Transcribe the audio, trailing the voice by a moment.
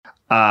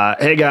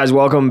Hey guys,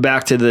 welcome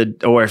back to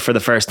or for the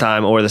first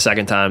time or the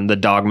second time, the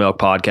DogMILK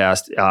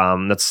podcast.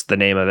 That's the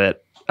name of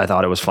it. I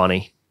thought it was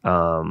funny.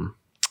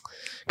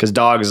 Because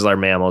dogs are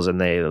mammals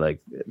and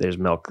there's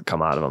milk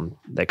come out of them.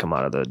 They come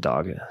out of the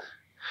dog.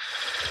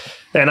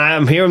 And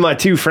I'm here with my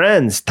two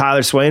friends.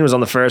 Tyler Swain was on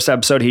the first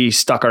episode. He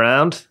stuck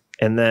around.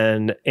 And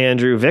then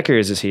Andrew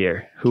Vickers is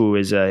here, who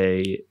is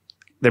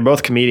they're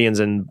both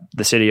comedians in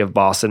the city of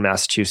Boston,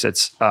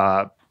 Massachusetts.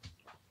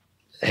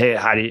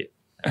 Hey,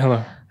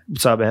 Hello.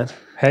 What's up, man?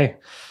 Hey,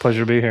 pleasure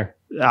to be here.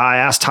 I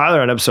asked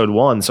Tyler on episode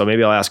 1, so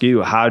maybe I'll ask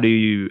you. How do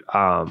you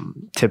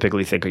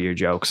typically think of your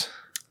jokes?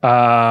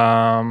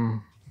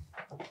 In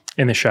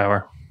the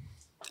shower.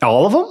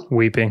 All of them?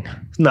 Weeping.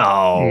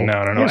 No. No.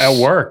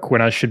 At work,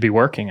 when I should be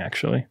working,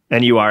 actually.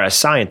 And you are a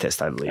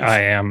scientist, I believe.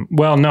 I am.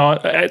 Well, no,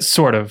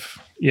 sort of.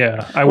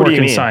 Yeah. I work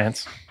in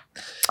science.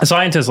 A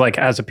scientist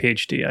has a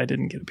PhD. I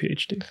didn't get a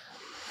PhD.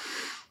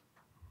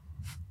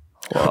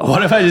 Well,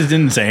 what if I just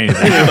didn't say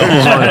anything?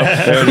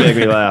 That would make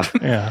me laugh.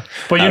 Yeah.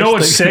 But you know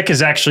what's sick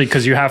is actually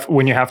because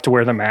when you have to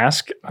wear the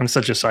mask, I'm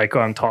such a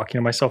psycho. I'm talking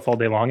to myself all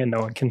day long and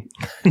no one can.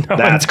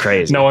 That's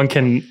crazy. No one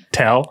can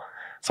tell.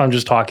 So I'm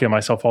just talking to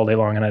myself all day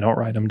long and I don't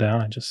write them down.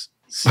 I just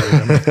say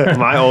them.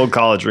 My old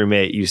college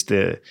roommate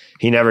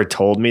he never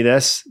told me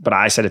this, but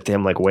I said it to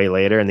him way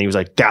later. And he was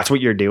like, that's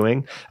what you're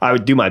doing? I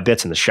would do my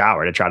bits in the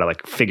shower to try to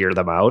figure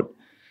them out.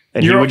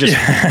 And he would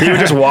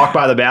just walk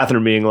by the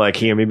bathroom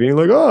hear me being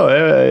like,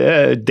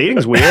 oh,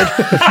 dating's weird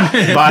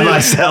by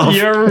myself.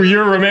 Your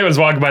roommate was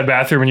walking by the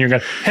bathroom and you're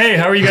going, hey,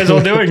 how are you guys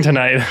all doing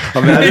tonight?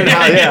 Imagine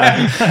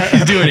how,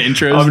 He's doing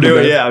intros. I'm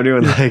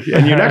doing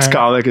and your next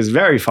comic is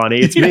very funny.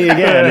 It's me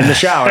again in the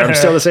shower. I'm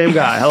still the same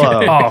guy.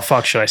 Hello. Oh,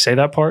 fuck. Should I say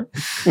that part?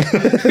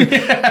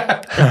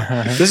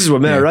 This is what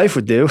Matt Rife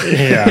would do.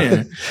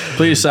 Yeah.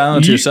 Please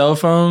silence your cell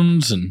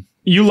phones. And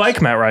you like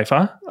Matt Rife,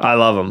 huh? I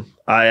love him.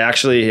 I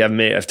actually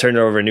I've turned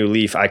over a new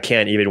leaf. I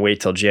can't even wait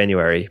till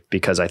January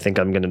because I think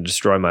I'm going to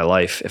destroy my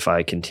life if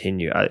I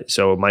continue.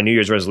 So my New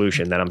Year's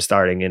resolution that I'm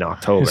starting in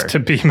October is to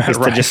be Matt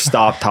Rife. To just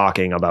stop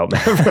talking about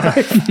Matt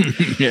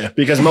Rife. Yeah.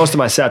 Because most of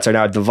my sets are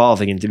now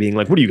devolving into being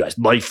like, what do you guys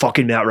like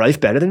fucking Matt Rife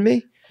better than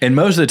me? And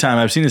most of the time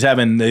I've seen this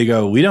happen, they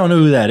go, we don't know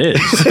who that is.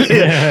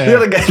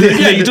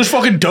 He just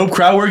fucking dope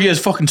crowd work. He has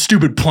fucking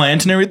stupid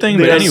plants and everything.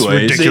 But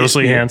anyways.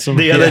 Ridiculously handsome.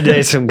 The other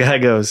day some guy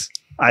goes,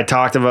 I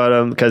talked about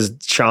him because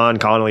Sean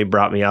Connolly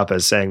brought me up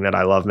as saying that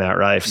I love Matt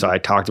Rife. So I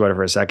talked about it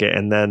for a second.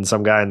 And then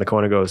some guy in the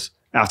corner goes,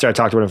 after I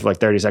talked about him for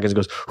 30 seconds,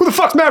 goes, who the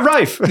fuck's Matt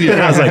Rife? Yeah.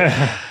 And I was like,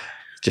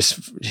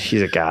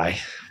 he's a guy.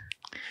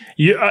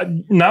 You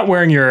not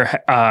wearing your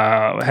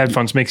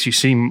headphones makes you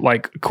seem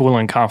cool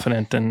and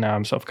confident, and now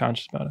I'm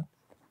self-conscious about it.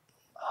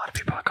 A lot of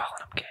people are calling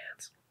them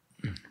cans.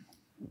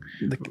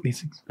 These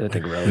things. I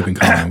think We've been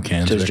calling them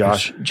cans.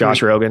 Just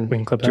Josh Rogan. We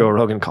can clip Joe out.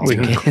 Rogan calls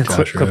them cans.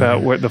 Clip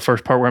out the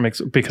first part where it makes,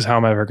 because how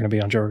am I ever going to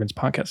be on Joe Rogan's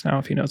podcast now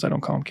if he knows I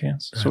don't call him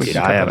cans? So we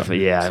got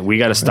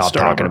to stop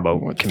talking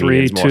about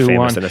comedians 3, more 2,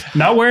 famous 1. than us.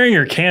 Not wearing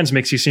your cans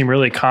makes you seem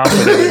really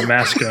confident and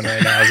masculine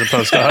right now as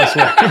opposed to us.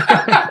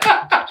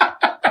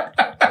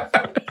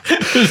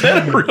 Is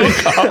that a real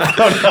cop?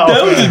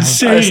 That was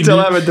insane. I still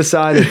haven't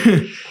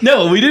decided.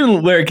 No, we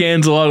didn't wear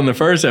cans a lot in the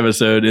first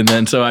episode, and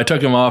then so I took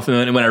them off, and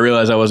then when I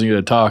realized I wasn't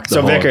going to talk.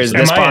 So Vickers,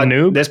 this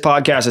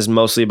podcast is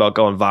mostly about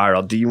going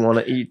viral. Do you want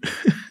to eat?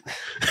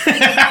 Do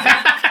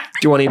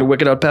you want to eat a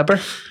wicked hot pepper?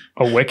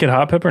 A wicked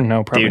hot pepper?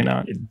 No, probably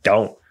not.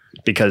 Don't,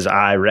 because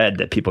I read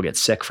that people get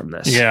sick from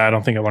this. Yeah, I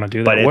don't think I want to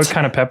do that. But what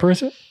kind of pepper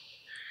is it?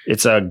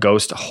 It's a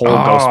ghost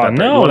pepper.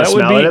 No, that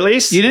would be it at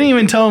least. You didn't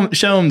even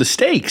show him the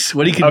stakes.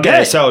 What he could get.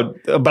 Okay, so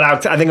but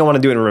I think I want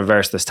to do it in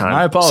reverse this time.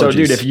 My apologies. So,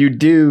 dude, if you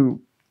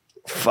do,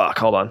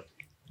 hold on,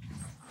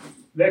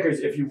 Vickers,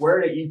 if you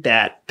were to eat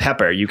that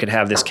pepper, you could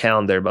have this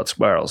calendar about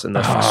squirrels and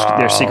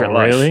their secret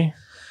life. Really?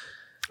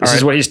 This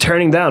is what he's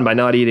turning down by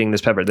not eating this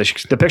pepper.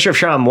 The picture of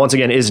Sham once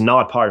again is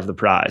not part of the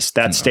prize.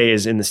 That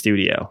stays in the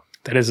studio.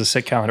 That is a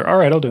sick calendar. All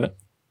right, I'll do it.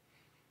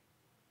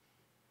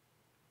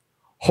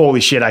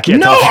 Holy shit, I can't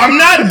No, I'm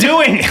not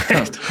doing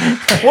it.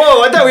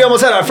 Whoa, I thought we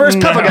almost had our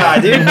first pepper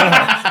guy, dude.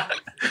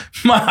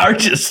 My heart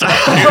just stopped.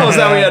 Oh,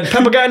 so we had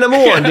pepper guy number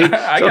 1, dude.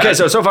 Okay,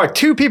 so far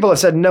 2 people have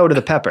said no to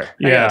the pepper.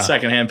 I got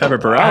secondhand pepper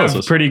I paralysis.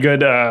 have pretty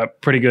good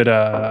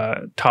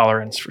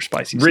tolerance for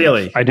spicy stuff.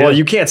 Really? I do. Well,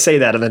 you can't say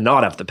that and then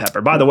not have the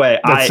pepper. By the way,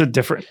 That's a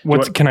different.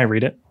 Can I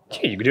read it?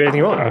 Yeah, you can do anything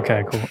you want.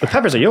 Okay, cool. The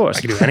peppers are yours. I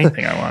can do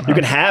anything I want. You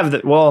can have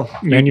the, well, keep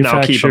them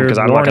Manufacturer because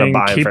I'm not going to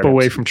buy them. keep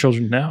away from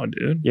children now,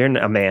 dude. You're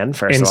a man,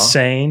 first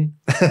Insane.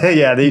 of all.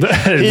 Yeah, he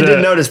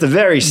did notice the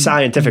very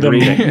scientific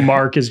reading. The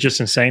mark is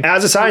just insane.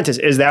 As a scientist,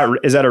 is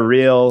that a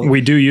real?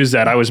 We do use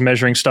that. I was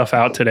measuring stuff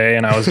out today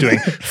and I was doing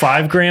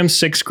 5 grams,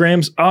 6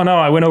 grams. Oh no,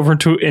 I went over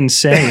to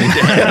insane.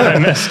 I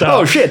messed up.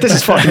 Oh shit, this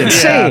is fucking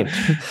insane.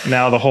 Yeah.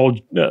 Now the whole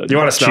Do you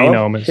want to smell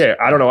genome them? is. Here,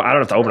 I don't know. I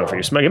don't have to open them for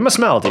you. Give them a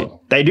smell, dude.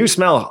 They do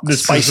smell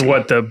This spicy. is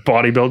what the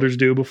bodybuilders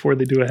do before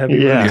they do a heavy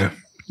Yeah. lift. Yeah.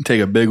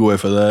 Take a big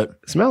whiff of that.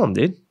 Smell them,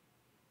 dude.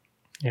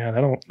 Yeah,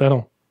 that'll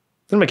It'll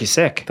make you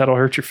sick.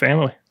 hurt your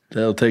family.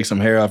 That'll take some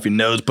hair off your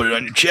nose, put it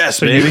on your chest,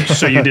 baby.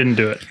 So you didn't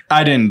do it.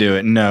 I didn't do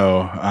it.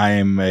 No, I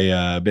am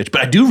a bitch.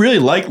 But I do really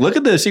look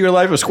at the Secret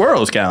Life of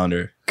Squirrels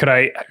calendar. Could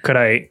I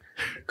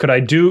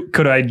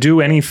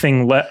do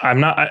anything? I'm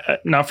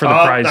not for the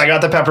prize. I got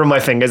the pepper in my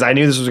fingers. I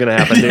knew this was going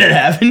to happen. Did it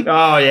happen?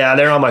 Oh yeah,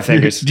 they're on my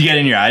fingers. Did you get it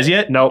in your eyes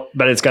yet? Nope,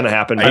 but it's going to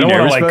happen. Are you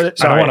nervous about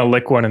it? I don't want to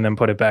lick one and then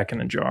put it back in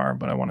the jar,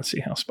 but I want to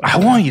see how spicy.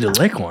 I want you to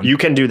lick one. You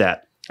can do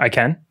that. I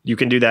can. You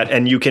can do that,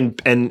 and you can,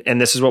 and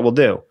this is what we'll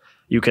do.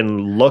 You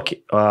can look.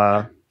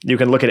 You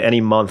can look at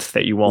any month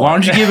that you want. Why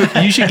don't you give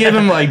it? You should give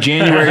him like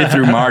January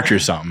through March or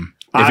something.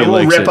 I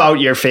will rip out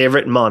your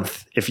favorite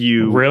month if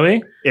you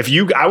really.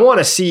 I want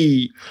to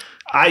see.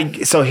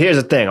 So here's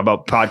the thing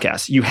about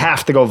podcasts: you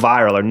have to go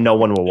viral, or no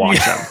one will watch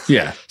them.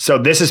 Yeah. So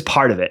this is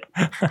part of it.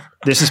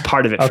 This is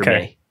part of it for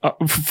me.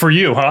 For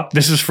you, huh?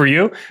 This is for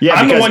you. Yeah,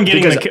 I'm the one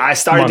getting because I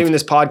started doing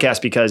this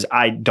podcast because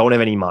I don't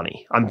have any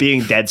money. I'm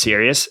being dead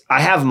serious.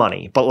 I have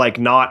money, but like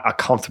not a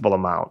comfortable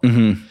amount.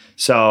 Mm-hmm.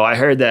 So I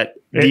heard that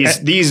these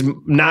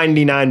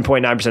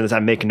 99.9% of the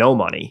time make no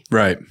money.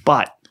 Right.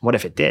 But what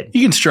if it did?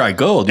 You can strike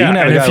gold. Yeah, You can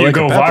have and a guy if you lick a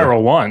go pepper.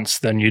 viral once,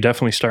 then you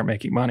definitely start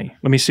making money.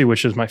 Let me see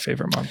which is my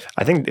favorite month.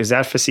 I think, is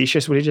that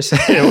facetious what he just said?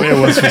 It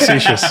was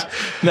facetious.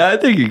 No, I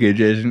think you're good,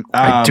 Jason.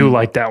 I do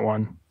like that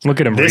one. Look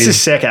at him. This breathe.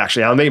 is sick,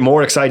 actually. I'll make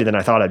more excited than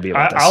I thought I'd be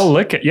about this. I'll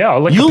lick it. Yeah, I'll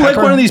lick. You the lick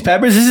pepper. one of these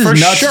peppers? This is For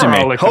nuts sure, to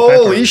I'll me. lick the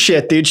Holy pepper.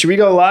 shit, dude. Should we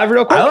go live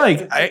real quick? I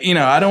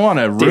don't want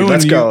to ruin.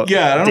 Let's go.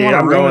 Yeah, I don't Dude, want to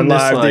I'm ruin going this.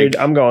 live, Like, dude.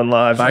 I'm going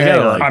live. I Hang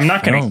gotta, on. like, I'm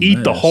not going film to eat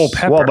the this. whole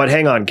pepper. Well, but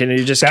hang on. Can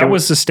you just... that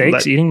was the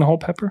steaks eating the whole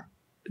pepper?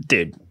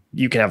 Dude,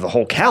 you can have the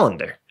whole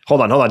calendar. Hold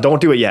on. Don't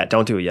do it yet.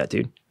 Don't do it yet,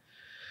 dude.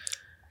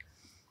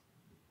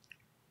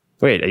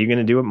 Wait, are you going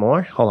to do it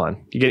more? Hold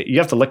on. You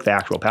have to lick the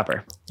actual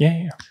pepper.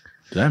 Yeah.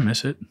 Did I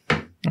miss it?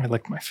 I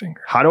licked my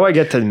finger. How do I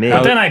get to me?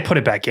 But then I put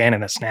it back in,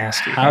 and it's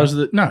nasty. How's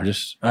the... No,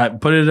 just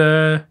put it...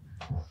 I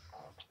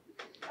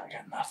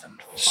got nothing.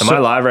 Am I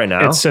live right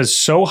now? It says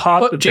so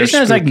hot. Well, that Jason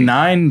they're has like spooky.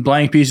 9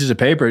 blank pieces of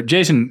paper.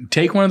 Jason,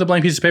 take one of the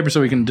blank pieces of paper so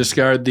we can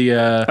discard the...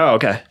 Oh,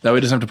 okay. That way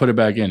he doesn't have to put it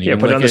back in. He Yeah, can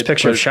put it lick on this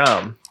picture put of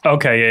Sham.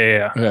 Okay,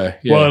 yeah. Okay,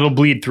 yeah. Well, it'll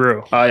bleed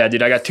through. Oh, yeah,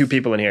 dude. I got 2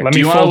 people in here. Let Do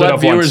me you want to fold it let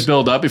up viewers once.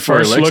 build up before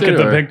First, he licks look it, at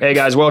the or- big. Hey,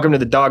 guys. Welcome to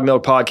the Dog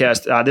Milk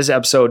Podcast. This is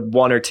episode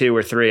 1 or 2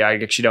 or 3. I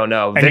actually don't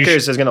know. And you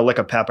Vickers is going to lick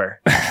a pepper.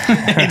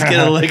 He's going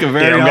to lick a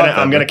very Dude, hot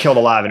I'm going to kill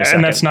the live in a second.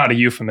 And that's not a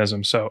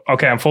euphemism. So,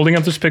 okay, I'm folding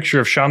up this picture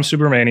of Sham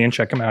Subramanian.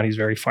 Check him out. He's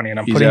very funny. And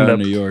I'm He's putting out the in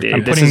New York. Dude, I'm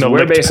this putting is- the we're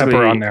licked basically-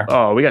 pepper on there.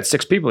 Oh, we got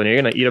 6 people in here.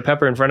 You're going to eat a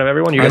pepper in front of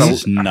everyone? You're This gonna,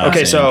 is nuts.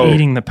 Okay, so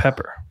Eating the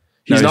pepper.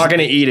 he's No, not going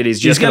to eat it. He's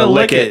just gonna going to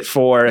lick lick it it.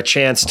 for a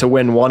chance to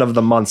win one of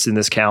the months in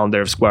this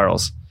calendar of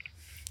squirrels.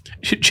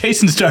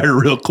 Jason started a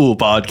real cool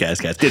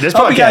podcast, guys. Dude, this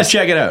Hope you guys podcast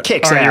check it out.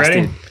 Kicks All right, you ass,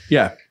 ready? dude.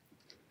 Yeah.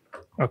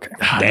 Okay.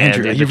 God, Damn,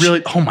 Andrew, dude, you the-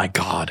 really... Oh, my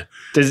God.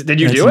 Did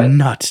you That's do it?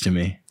 nuts to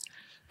me.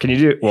 Can you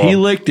do it? He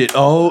licked it.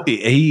 Oh,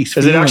 he's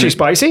Is it feeling actually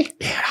spicy?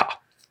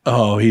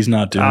 Oh, he's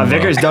not doing well.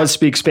 Vickers does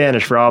speak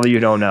Spanish for all of you who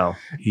don't know.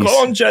 He's-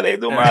 Concha de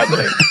tu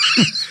madre.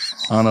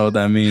 I don't know what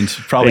that means.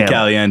 Probably Damn.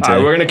 caliente. All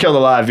right, we're going to kill the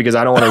live because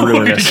I don't want to We're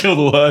ruin gonna this. kill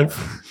the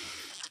live.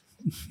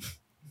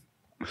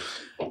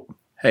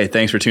 Hey,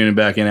 thanks for tuning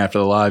back in after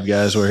the live,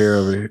 guys. We're here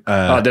over here.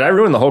 Did I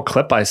ruin the whole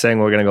clip by saying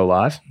we're going to go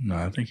live? No,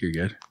 I think you're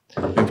good.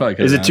 We probably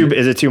could Is have it too? done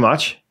Is it too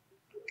much?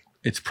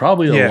 It's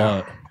probably a Yeah.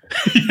 lot.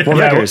 Well,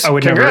 Yeah, Vickers, I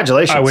would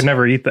congratulations. Never, I would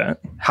never eat that,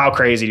 How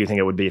crazy do you think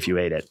it would be if you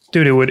ate it?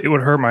 dude. It would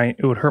hurt my.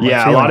 It would hurt my.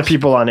 Yeah, a feelings. lot of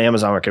people on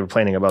Amazon were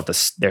complaining about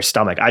their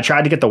stomach. I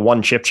tried to get the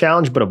 1 chip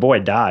challenge, but a boy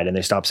died and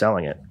they stopped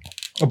selling it.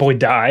 A boy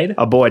died.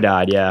 A boy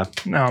died, yeah.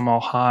 Now I'm all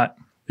hot.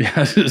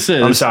 Yeah, it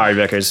says. I'm sorry,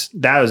 Vickers.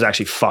 That was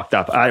actually fucked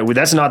up.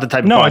 That's not the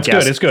type of No, podcast. it's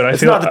good. It's good. I It's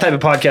feel- not the type of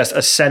podcast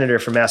a senator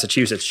from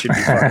Massachusetts should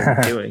be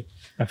fucking doing.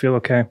 I feel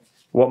okay.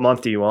 What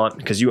month do you want?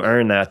 Because you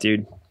earned that,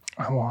 dude.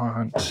 I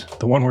want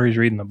the one where he's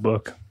reading the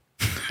book.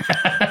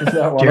 Do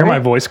you hear my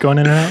voice going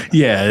in and out?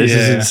 Yeah, this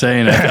is Yeah.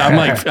 insane.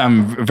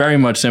 I'm very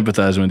much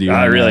sympathizing with you.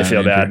 I on really that, feel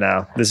Andrew. bad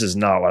now. This is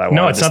not what I wanted.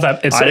 No, it's not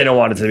that. It's I didn't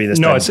want it to be this.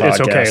 No, type it's of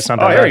okay. podcast. It's not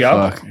Oh, that here we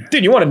bad. go. Fuck.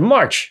 Dude, you wanted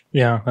March.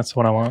 Yeah, that's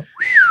what I want.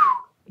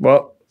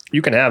 Well,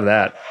 you can have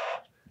that.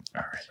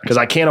 Because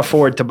I can't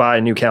afford to buy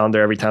a new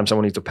calendar every time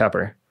someone eats a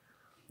pepper.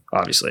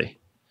 Obviously.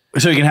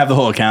 So you can have the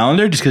whole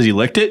calendar just because you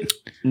licked it?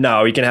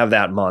 No, you can have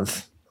that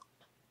month.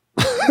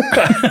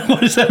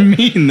 What does that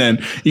mean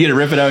then? You gonna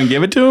rip it out and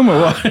give it to him, or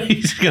what?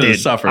 He's gonna Dude,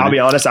 suffer. I'll be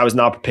honest, I was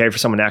not prepared for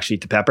someone to actually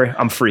eat the pepper.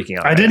 I'm freaking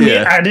out. I didn't.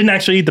 Yeah. I didn't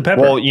actually eat the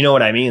pepper. Well, you know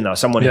what I mean, though.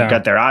 Someone who Yeah.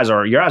 got your eyes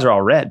are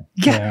all red.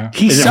 yeah, Yeah.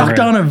 he Is it sucked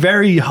very- on a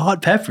very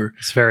hot pepper.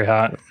 it's very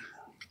hot.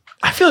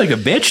 I feel like a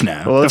bitch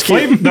now. Well, The let's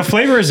flavor. The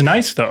flavor is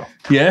nice though.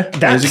 yeah,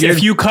 That's- Is it good?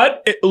 If you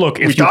cut, look.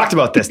 If we you talked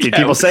about this, dude.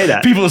 People say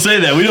that. People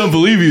say that. We don't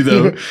believe you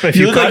though. If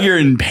you you look cut- like you're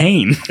in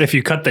pain. if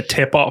you cut the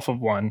tip off of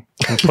one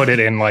and put it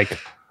in like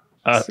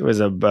It was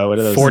a what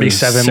are those?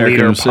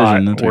 47-liter pot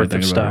Circumcision, that's what worth I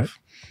of think about. stuff.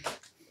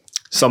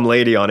 Some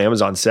lady on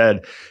Amazon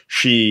said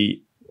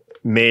she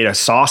made a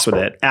sauce with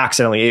it,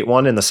 accidentally ate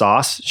one in the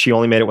sauce. She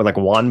only made it with like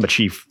 1, but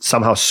she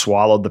somehow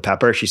swallowed the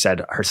pepper. She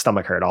said her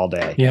stomach hurt all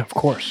day. Yeah, of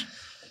course.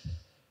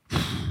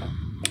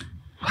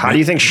 How do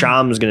you think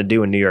Sham's going to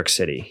do in New York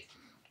City?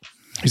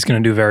 He's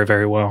going to do very,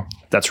 very well.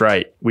 That's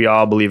right. We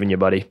all believe in you,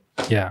 buddy.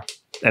 Yeah.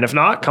 And if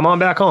not, come on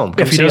back home.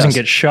 Come If he see doesn't us.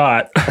 get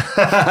shot.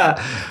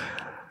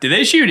 Did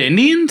they shoot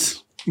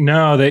Indians?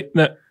 No,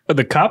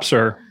 the cops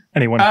or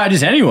anyone.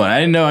 Just anyone. I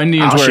didn't know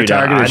Indians I'll were a shoot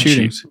target I'd of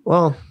shootings. shoot.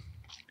 Well,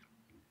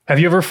 Have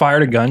you ever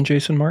fired a gun,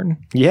 Jason Martin?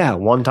 yeah,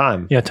 one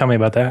time. Yeah, tell me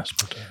about that.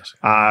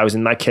 I was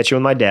in my kitchen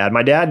with my dad.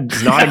 My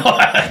dad's not a,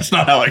 That's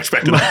not how I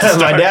expected it to my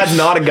start. dad's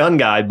not a gun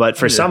guy, but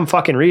for some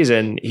fucking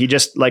reason, he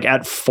just like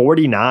at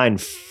 49,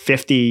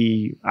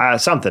 50,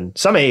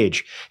 some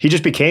age, he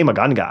just became a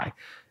gun guy.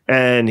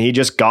 And he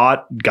just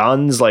got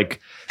guns. Like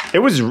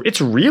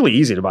it's really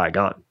easy to buy a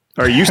gun.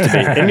 Or it used to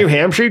be. In New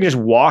Hampshire, you can just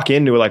walk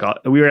into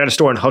we were at a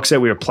store in Hooksett.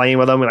 We were playing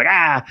with them. We're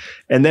like,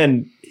 and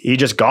then he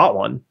just got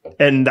one.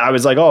 And I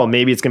was like, oh,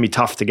 maybe it's going to be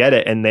tough to get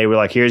it. And they were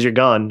like, here's your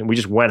gun. And we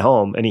just went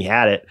home and he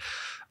had it.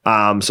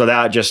 So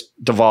that just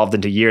devolved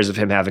into years of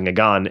him having a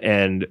gun.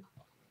 And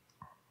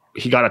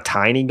he got a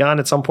tiny gun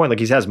at some point. Like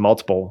he has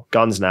multiple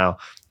guns now.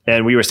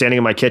 And we were standing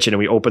in my kitchen and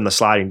we opened the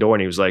sliding door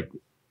and he was like,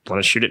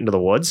 want to shoot it into the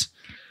woods?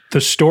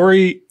 The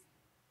story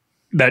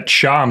that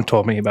Sham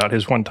told me about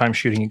his one-time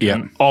shooting a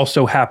gun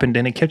also happened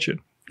in a kitchen.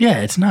 Yeah,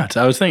 it's nuts.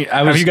 I was thinking.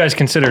 Have you guys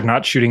considered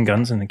not shooting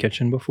guns in the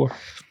kitchen before?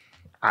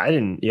 I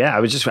didn't. Yeah,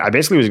 I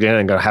basically was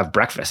going to go have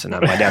breakfast. And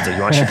then my dad's like,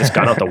 you want to shoot this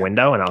gun out the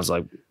window? And I was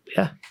like,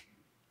 yeah.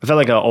 I felt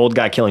like an old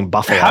guy killing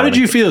buffalo. How did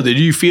you feel? Did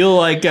you feel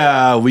like,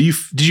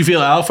 did you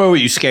feel alpha? Were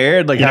you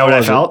scared? Like, You know how what I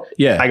was it? felt?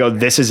 Yeah. I go,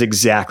 this is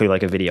exactly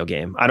like a video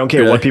game. I don't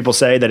care Really? what people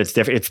say that it's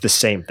different. It's the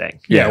same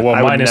thing. Yeah, well,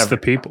 I would minus never- the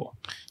people.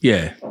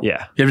 Yeah.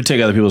 Yeah, You have to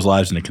take other people's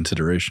lives into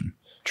consideration.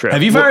 true.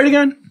 Have you fired a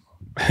gun?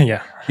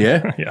 Yeah.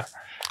 Yeah. Yeah.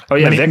 Oh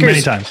yeah, Many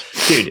Vickers, times.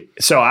 dude.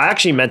 So I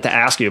actually meant to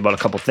ask you about a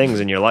couple things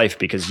in your life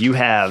because you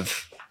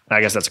have. I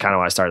guess that's kind of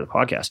why I started the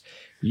podcast.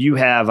 You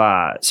have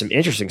some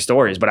interesting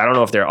stories, but I don't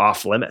know if they're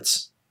off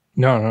limits.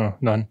 No,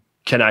 none.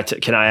 Can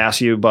I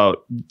ask you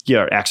about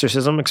your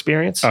exorcism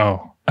experience? Oh.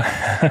 All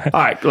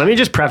right, let me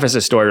just preface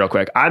this story real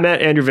quick. I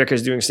met Andrew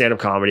Vickers doing stand-up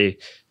comedy,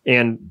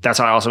 and that's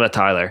how I also met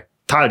Tyler.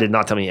 Tyler did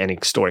not tell me any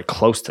story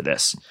close to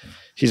this.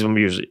 He's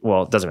usually,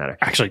 well, it doesn't matter.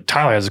 Actually,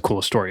 Tyler has the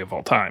coolest story of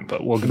all time,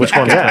 but we'll Which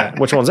one's that?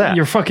 Which one's that?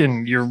 You're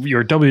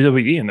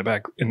WWE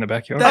in the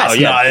backyard. That's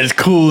yeah. not as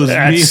cool as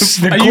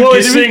That's me. the Are you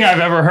coolest kidding me? thing I've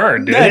ever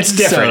heard, dude. It's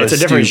different. so It's a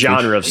different stupid.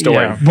 genre of story.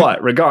 Yeah.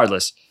 But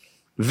regardless,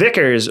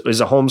 Vickers is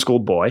a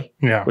homeschooled boy,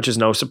 Yeah. which is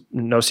no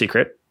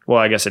secret. Well,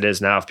 I guess it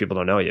is now if people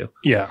don't know you.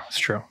 Yeah, it's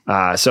true.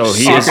 So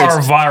he Our is.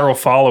 viral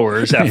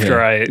followers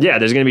after I Yeah,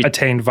 there's going to be.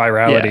 attained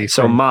virality. Yeah,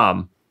 so from-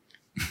 mom,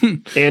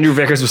 Andrew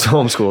Vickers was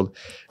homeschooled.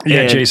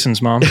 yeah, And-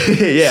 Jason's mom.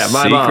 yeah,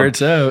 my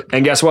Secrets mom. out.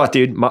 And guess what,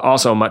 dude?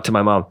 To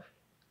my mom,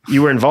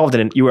 you were involved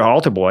in. You were an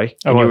altar boy.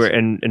 I And you was. were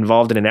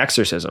involved in an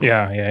exorcism.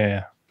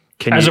 Yeah.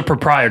 Can As you a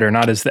proprietor,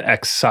 not as the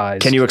X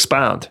size. can you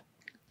expound?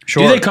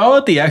 Sure. Do they call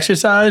it the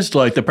exercise?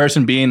 Like the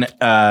person being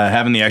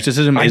having the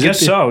exorcism? I Is it guess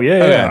the- so. Yeah.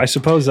 Okay. I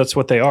suppose that's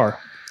what they are.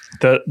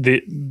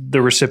 The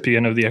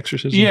recipient of the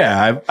exorcism.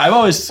 Yeah, I've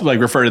always like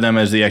referred to them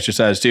as the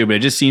exercise too, but it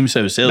just seems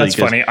so silly. That's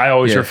 'cause- funny. I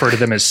always Yeah. refer to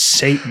them as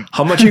Satan.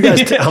 How much you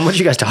guys? How much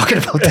you guys talking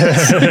about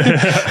this?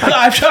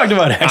 I've talked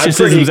about I'm pretty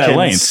exorcisms at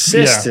length.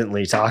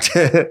 consistently talked.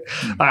 All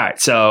right,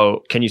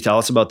 so can you tell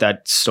us about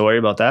that story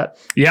about that?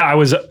 Yeah, I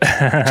was.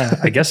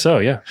 I guess so.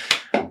 Yeah,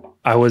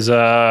 I was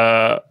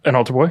an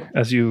altar boy,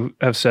 as you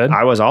have said.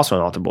 I was also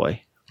an altar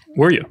boy.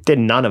 Were you? Did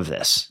none of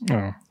this.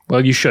 Oh,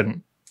 well, you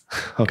shouldn't.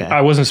 Okay.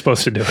 I wasn't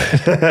supposed to do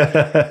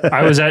it.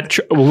 I was at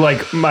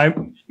like my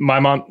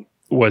mom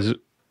was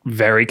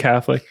very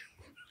Catholic.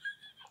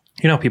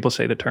 You know, people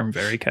say the term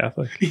 "very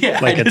Catholic." Yeah,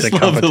 Like I it's just a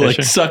love to like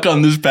competition. suck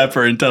on this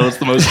pepper and tell us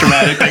the most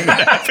traumatic thing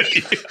that happened to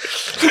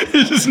you.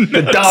 This is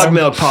nuts.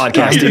 DogMILK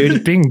podcast,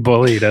 dude. Being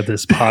bullied at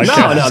this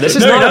podcast. No, this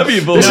is No, you're not. not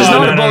being bullied. This is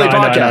No, not a bully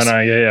podcast.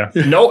 No,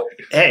 yeah. No,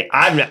 hey,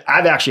 I've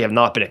actually have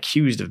not been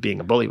accused of being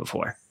a bully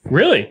before.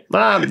 Really?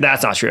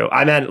 That's not true.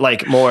 I meant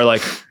like more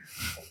like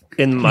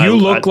in my. You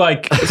look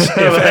like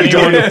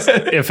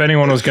if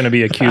anyone was going to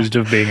be accused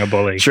of being a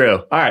bully. True.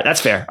 All right,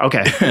 that's fair.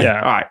 Okay. Yeah.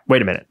 All right.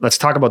 Wait a minute. Let's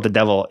talk about the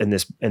devil in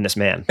this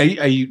man. Are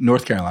you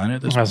North Carolina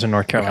at this I point? was in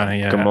North Carolina.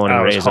 Yeah, Good morning,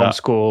 I was raise up.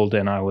 homeschooled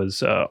and I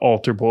was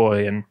altar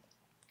boy, and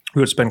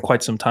we would spend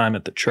quite some time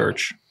at the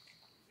church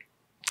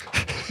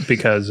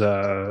because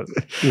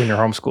when you're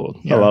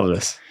homeschooled, you know.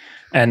 this.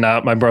 And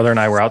my brother and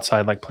I were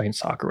outside like playing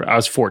soccer. I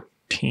was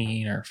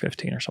 14 or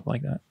 15 or something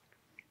like that.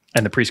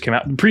 And the priest came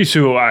out. The priest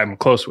who I'm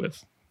close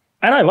with,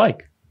 and I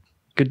like,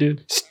 good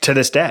dude. To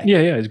this day.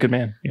 Yeah, he's a good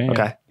man. Yeah.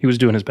 Okay. He was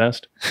doing his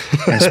best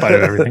in spite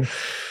of everything.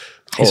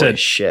 Holy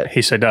shit.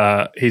 He said,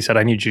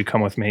 I need you to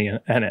come with me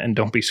and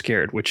don't be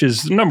scared, which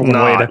is the number one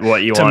Not way to,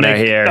 what you to wanna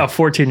make hear. a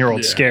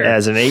 14-year-old scared.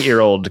 As an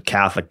 8-year-old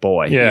Catholic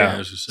boy. Yeah. I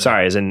was just saying.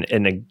 Sorry, as in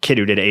a kid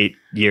who did 8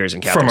 years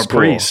in Catholic From a school.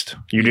 priest.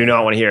 You do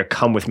not want to hear,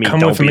 come with me, Come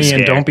don't with be me scared.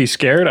 and don't be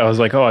scared. I was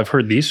like, oh, I've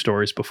heard these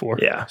stories before.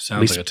 Yeah.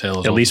 Sounds like a tale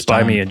as At old least as buy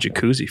time. me a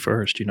jacuzzi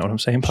first. You know what I'm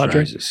saying,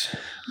 Padre? Jesus.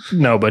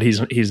 No, but he's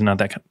not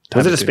that kind of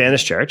Was it a dude.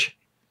 Spanish church?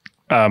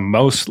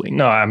 Mostly.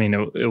 No, I mean,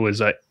 it was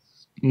no,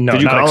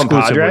 Did you not call him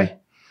exclusively. Padre?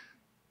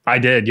 I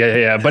did.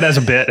 Yeah. But as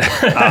a bit. Oh,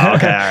 okay. All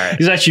right.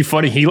 He's actually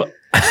funny.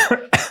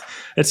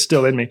 It's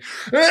still in me.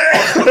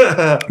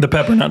 The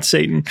pepper, not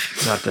Satan.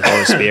 Not the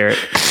Holy Spirit.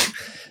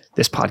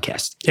 This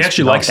podcast. He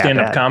actually likes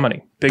stand-up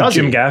comedy. Big Does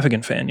Jim he?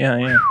 Gaffigan fan.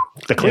 Yeah.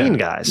 The clean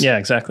guys. Yeah,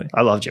 exactly.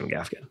 I love Jim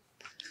Gaffigan.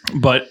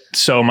 But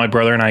so my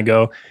brother and I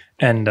go,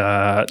 and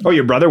Oh,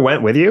 your brother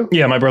went with you?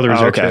 yeah, my brother was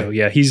Oh, there okay. too.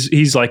 Yeah,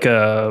 he's like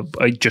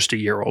just a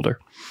year older,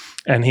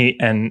 and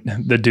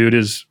the dude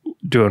is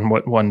doing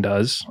what one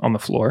does on the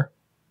floor.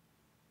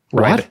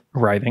 What?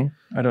 Writhing.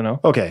 I don't know.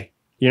 Okay.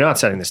 You're not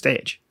setting the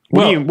stage.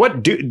 Well-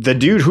 The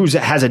dude who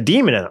has a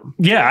demon in him.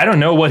 Yeah, I don't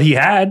know what he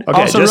had.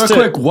 Okay, Also, real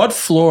quick, what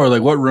floor,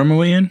 like what room are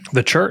we in?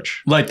 The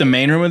church. Like the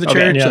main room of the Okay,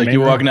 church? yeah, Like main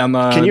you're room. walking down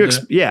the... Can you?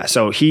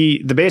 So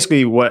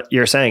basically what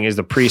you're saying is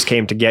the priest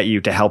came to get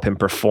you to help him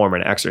perform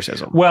an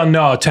exorcism. Well,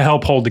 no, to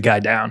help hold the guy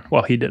down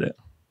while he did it.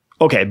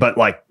 Okay, but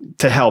like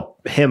to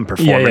help him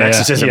perform an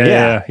exorcism.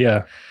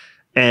 Yeah.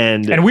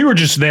 And we were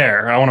just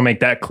there. I want to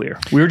make that clear.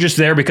 We were just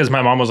there because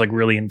my mom was like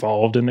really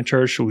involved in the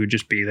church, so we would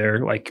just be there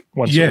like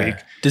once a week.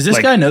 Does this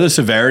Like- guy know the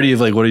severity of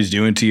like what he's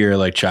doing to your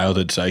like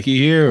childhood psyche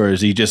here? Or is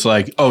he just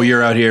like, oh,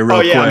 you're out here real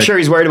quick? I'm sure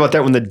he's worried about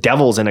that when the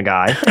devil's in a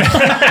guy.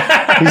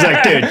 He's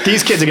like, dude,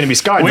 these kids are going to be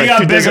scarred. We Like, got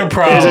dude, bigger There's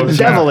problems. a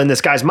devil in this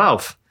guy's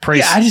mouth.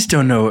 Priest, Yeah, I just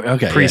don't know.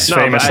 Okay. priest yeah.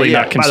 famously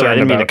not By the way, I concerned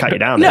didn't mean to about. cut you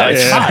down. No, there.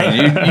 it's Yeah. fine.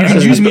 You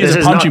can use me as This a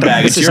is punching not the-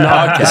 bag. this It's is your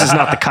not- podcast. this is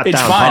not the cut It's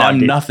down fine. pod, I'm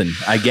dude. nothing.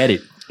 I get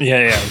it.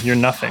 Yeah, you're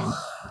nothing.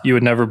 You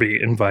would never be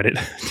invited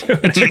to an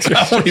I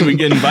exorcism. won't even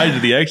get invited to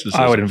the exorcism.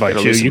 I would invite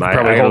Gotta you. loosen You my- could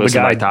probably I gotta hold the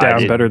loosen guy my tie, down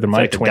dude. better than It's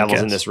my like the twin devil's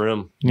gets. in this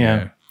room.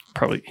 Yeah,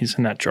 probably he's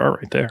in that jar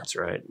right there, That's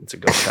right. It's a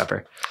ghost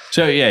pepper.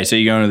 So yeah, so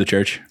you going to the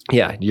church?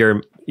 Yeah,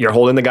 you're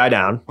holding the guy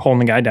down. holding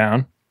the guy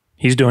down.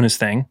 He's doing his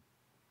thing.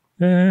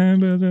 You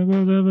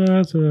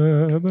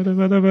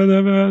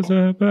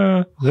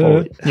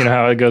know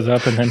how it goes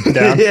up and then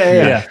down?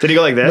 yeah. Did he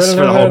go like this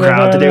for the whole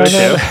crowd to do it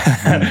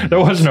too? There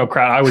was no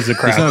crowd. I was the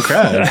crowd.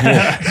 There's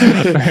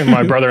no crowd.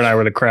 My brother and I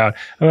were the crowd.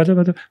 All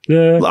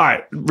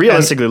right.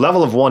 Realistically,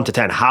 level of 1 to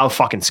 10, how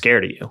fucking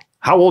scared are you?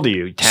 How old are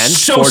you? 10?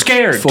 So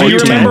scared. Do 14. you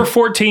remember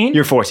 14?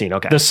 You're 14.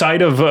 Okay. The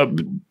sight of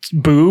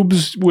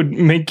boobs would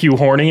make you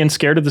horny and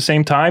scared at the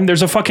same time.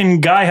 There's a fucking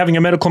guy having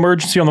a medical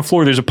emergency on the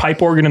floor. There's a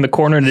pipe organ in the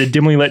corner in a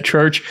dimly lit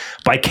church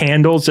by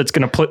candles that's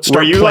going to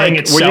start playing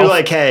itself. Were you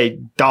like, hey,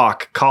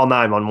 doc, call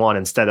 911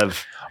 instead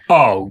of...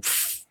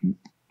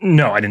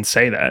 No, I didn't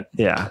say that.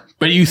 Yeah.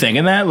 But are you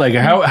thinking that? Like,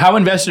 how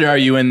invested are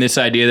you in this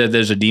idea that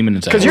there's a demon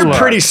inside? Because you're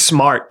pretty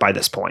smart by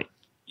this point.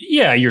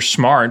 Yeah, you're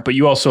smart, but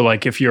you also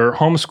like if you're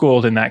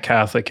homeschooled and that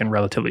Catholic and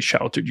relatively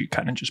sheltered, you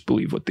kind of just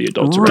believe what the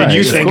adults are. Right. Did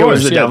you Of think it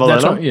was course, the yeah, devil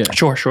that's in what- him?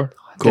 yeah. Sure.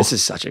 This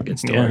is such a good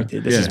story, Yeah.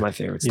 dude. This is my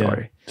favorite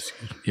story.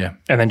 Yeah.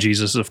 And then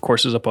Jesus, of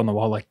course, is up on the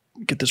wall like,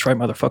 get this right,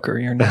 motherfucker,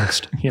 you're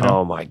next. You know.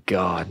 Oh my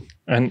God.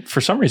 And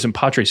for some reason,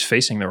 Padre's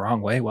facing the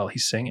wrong way while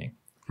he's singing.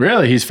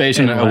 Really? He's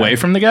facing Yeah. away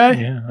from the guy?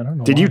 Yeah, I don't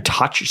know. Did why. you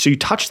touch? So you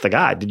touched the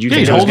guy. Did you Yeah, think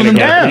he's it was holding going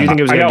to him get? down. Did you think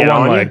it was I going to got get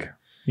one on leg.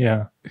 you?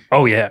 Yeah.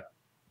 Oh yeah.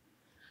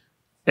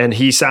 And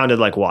he sounded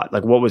like what?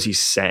 Like what was he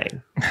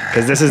saying?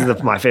 Because this is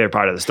my favorite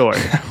part of the story.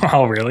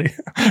 Oh really?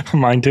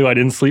 Mine too. I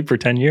didn't sleep for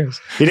 10 years.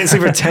 He didn't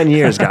sleep for 10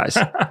 years, guys.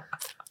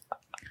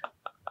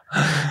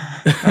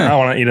 I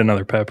want to eat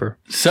another pepper.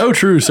 So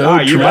true. So All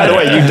right, true. by the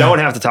way, you don't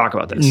have to talk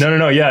about this.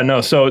 No. Yeah.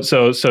 No. So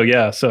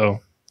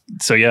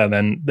yeah.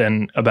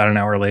 Then about an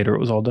hour later, it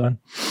was all done,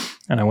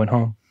 and I went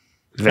home,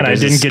 and I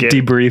didn't get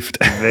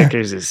debriefed.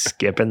 Vickers is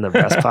skipping the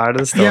best part of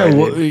the story. Yeah,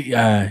 well, dude.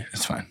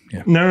 it's fine.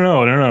 Yeah.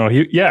 No.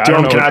 Yeah. I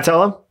don't know. Can I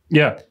tell him?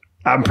 Yeah.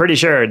 I'm pretty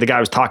sure the guy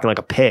was talking like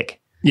a pig.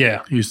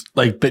 Yeah. He was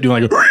like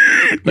doing like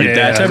Yeah,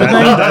 that type that- of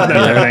thing. that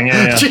type of thing,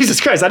 yeah.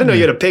 Jesus Christ, I didn't know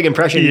you had a pig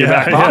impression in your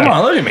back Yeah, pocket. Come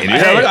on, look at me, dude.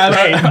 Hey,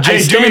 I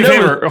Jay, do me a stand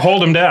over- favor.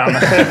 Hold him down.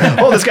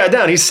 Hold this guy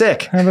down. He's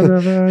sick.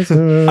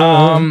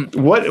 Um,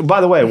 What? By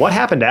the way, what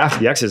happened after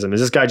the exorcism? Does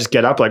this guy just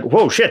get up like,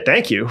 whoa, shit,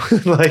 thank you?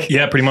 Like,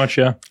 Yeah, pretty much.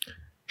 Yeah.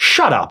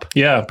 shut up.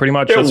 Yeah, pretty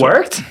much. It That's what-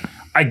 worked?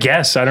 I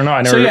guess. I don't know.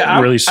 I never so yeah,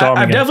 really saw him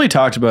I've again. definitely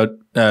talked about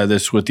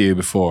this with you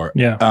before.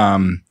 Yeah.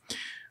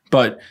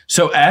 But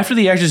so after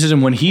the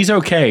exorcism, when he's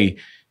okay,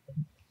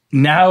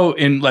 now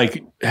in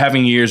like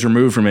having years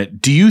removed from it,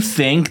 do you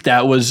think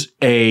that was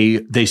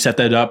they set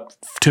that up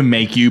to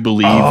make you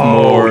believe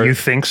more? You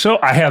think so?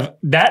 I have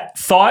that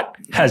thought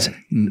has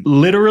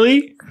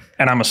literally,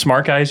 and I'm a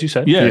smart guy, as you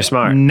said. Yeah. You're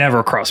smart.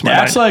 Never crossed my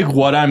That's mind. like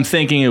what I'm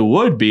thinking it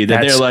would be.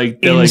 That That's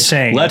they're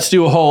insane. like, let's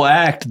do a whole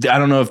act. I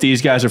don't know if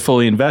these guys are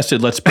fully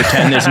invested. Let's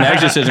pretend there's an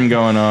exorcism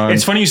going on.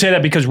 It's funny you say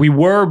that because we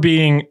were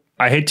being,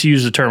 I hate to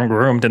use the term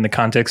groomed in the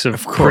context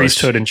of course.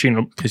 priesthood and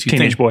you teenage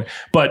think- boy,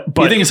 but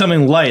you think it's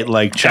something light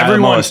like child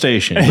everyone-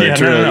 molestation. But yeah,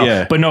 it's no, really, no, no.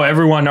 yeah. But no,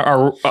 everyone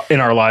in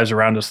our lives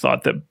around us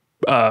thought that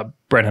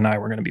Brent and I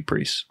were going to be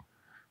priests.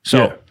 So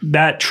Yeah.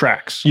 that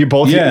tracks. You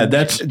both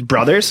that's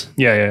brothers?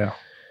 Yeah.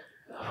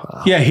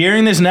 yeah.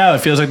 Hearing this now, it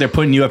feels like they're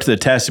putting you up to the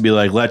test to be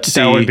like, let's see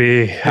That would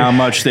be- how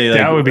much they like,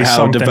 that would be how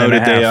something and a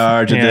devoted they half.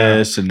 are to Yeah,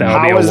 this. And that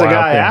would be How a was the wild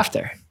guy thing.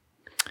 after?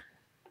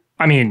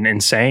 I mean,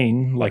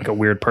 insane, like a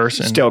weird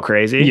person. Still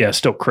crazy? Yeah,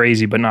 still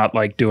crazy, but not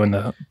like doing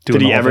the. Did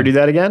he ever do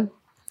that again?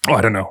 Oh, I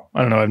don't know.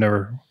 I've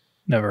never.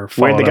 Where'd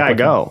followed the up guy with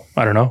him. go?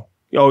 I don't know.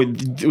 Oh,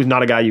 it was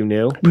not a guy you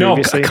knew No,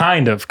 previously?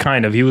 kind of.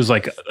 He was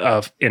like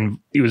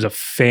he was a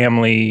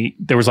family.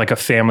 There was like a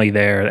family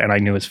there, and I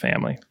knew his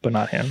family, but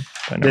not him.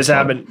 This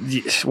happened.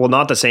 Well,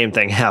 not the same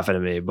thing happened to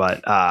me,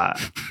 but like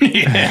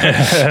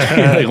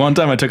one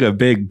time I took a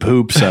big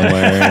poop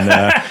somewhere,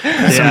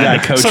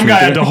 and some guy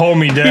had to hold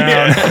me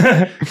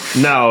down.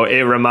 No,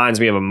 it reminds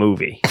me of a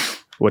movie,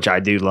 which I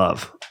do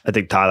love. I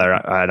think Tyler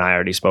and I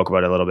already spoke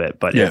about it a little bit,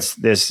 but it's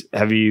this.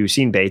 Have you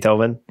seen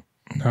Beethoven?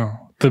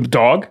 No. The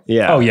dog?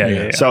 Yeah. Oh,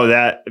 yeah. So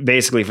that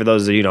basically, for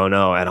those of you who don't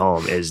know at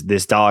home, is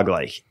this dog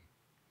like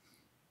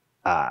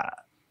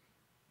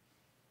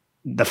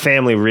the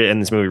family in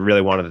this movie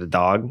really wanted a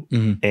dog,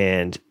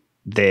 and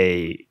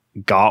they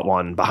got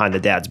one behind the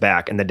dad's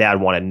back, and the dad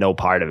wanted no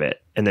part of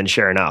it. And then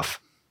sure enough,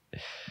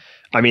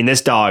 I mean,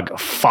 this dog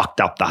fucked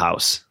up the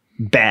house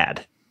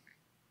bad.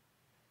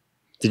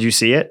 Did you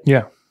see it?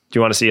 Yeah. Do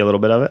you want to see a little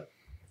bit of it?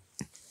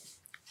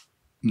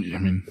 I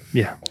mean,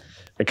 yeah.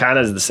 It kind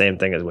of is the same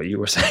thing as what you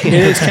were saying.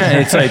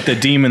 It's like the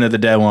demon that the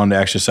dad wanted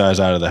to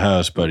exercise out of the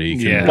house, but he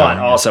can. But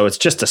also, it's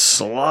just a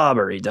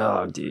slobbery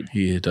dog, dude.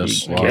 He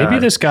does slobber. Maybe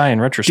this guy, in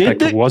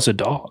retrospect, was a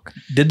dog.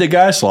 Did the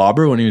guy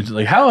slobber when he was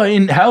like,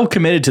 how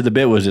committed to the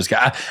bit was this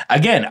guy?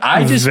 Again,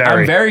 I'm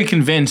very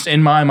convinced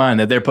in my mind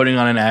that they're putting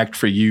on an act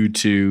for you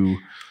to.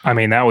 I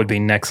mean, that would be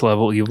next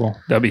level evil.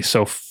 That'd be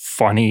so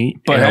funny.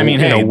 But I mean,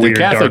 hey, the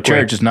Catholic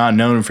Church is not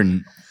known for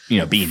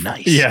being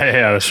nice.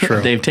 Yeah, that's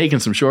true. They've taken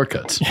some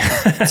shortcuts.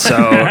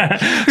 So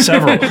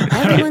several.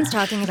 Everyone's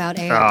talking about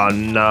air. Oh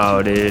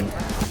no, dude.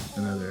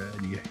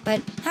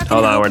 But how can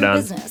Hold on, help we're your done.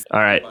 business? All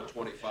right.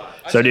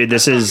 So, dude,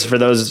 this is for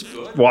those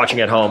watching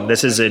at home.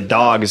 This is a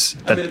dog's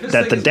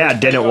that the dad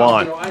didn't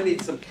want. I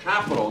need some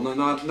capital,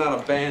 not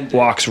a band.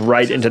 Walks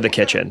right into the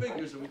kitchen.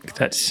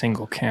 That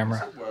single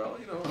camera.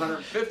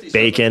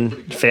 Bacon.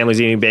 Family's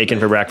eating bacon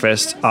for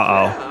breakfast.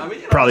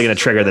 Probably gonna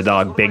trigger the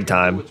dog big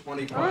time.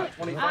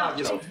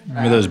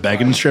 Remember those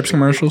bacon strips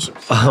commercials?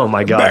 Oh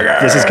my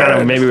god. This is kind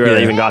of maybe where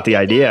they even got the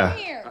idea.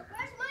 Where's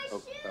my shoe?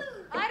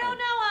 I don't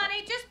know,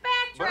 honey. Just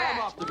backtrack.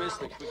 I'm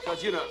optimistic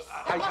because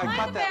I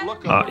got that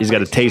look. He's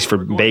got a taste for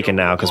bacon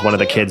now because one of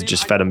the kids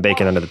just fed him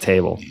bacon under the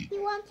table. He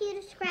wants you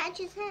to scratch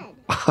his head.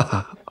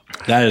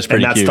 That is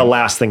pretty And that's cute. the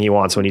last thing he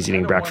wants when he's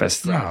eating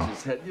breakfast.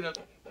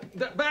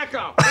 Back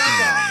up. He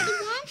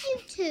wants you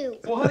to.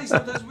 Well, honey,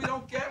 sometimes we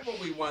don't get what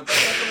we want.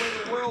 That's not the way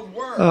the world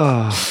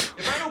works.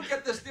 If I don't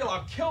get this deal,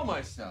 I'll kill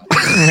myself.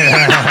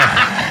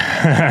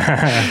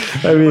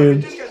 I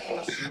mean, Just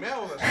get the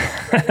smell of this.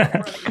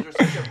 There's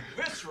such a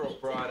visceral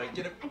pride. I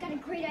get it. I got a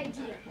great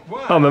idea.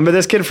 What? oh, remember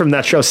this kid from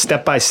that show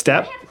Step by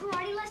Step? Have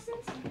karate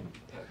lessons?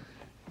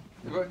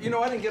 I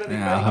didn't get any.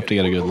 Yeah, I'll have to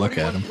get a good look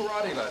at him.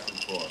 Karate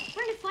lessons for.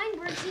 Brenda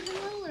Feinberg's even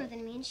littler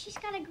than me, and she's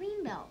got a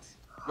green belt.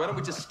 Why don't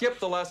we just skip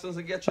the lessons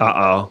and get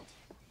you?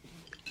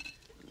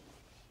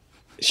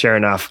 Sure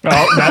enough.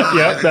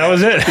 That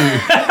was it.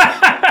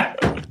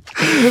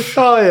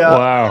 Oh yeah.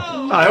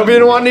 Wow. I hope you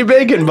didn't want any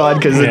bacon, bud,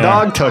 because the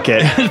dog took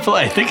it.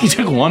 I think he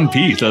took one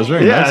piece. That was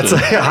very Yeah, nice. it's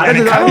like, how And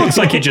did it kind of that? looks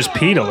like he just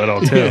peed a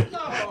little, too.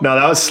 No,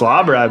 that was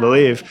slobber, I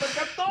believe. I've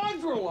got dog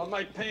drool on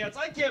my pants.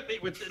 I can't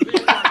meet with this.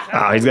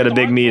 Oh, he's got a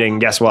big meeting.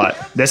 Guess what?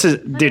 This is,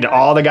 dude,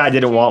 all the guy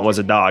didn't want was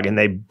a dog, and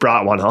they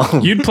brought one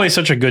home. You'd play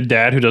such a good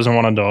dad who doesn't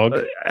want a dog.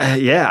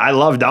 Yeah, I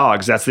love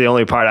dogs. That's the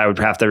only part I would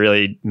have to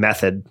really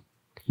method.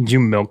 Did you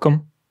milk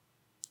him?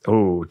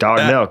 Ooh, dog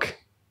milk.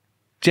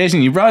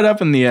 Jason, you brought it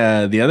up in the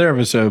other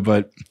episode,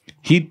 but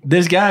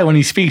this guy, when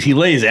he speaks, he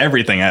lays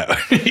everything out.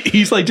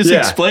 He's like just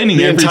explaining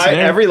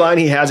every line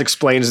he has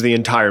explains the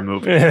entire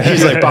movie.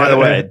 He's like, by the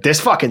way,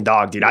 this fucking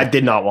dog, dude, I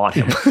did not want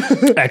him.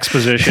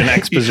 Exposition.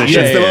 It's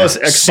the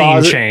most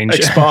Scene change.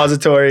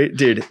 expository,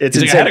 dude. It's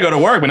He's like, I had to go to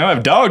work, but now I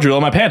have dog drool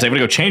on my pants. I got to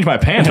go change my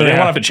pants. I didn't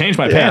want to have to change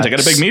my pants. I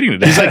got a big meeting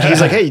today.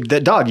 He's like, hey,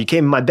 that dog, you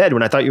came in my bed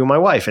when I thought you were my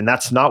wife, and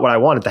that's not what I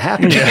wanted to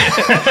happen.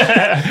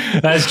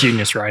 That's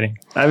genius writing.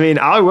 I mean,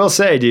 I will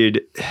say,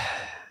 dude,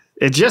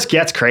 it just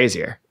gets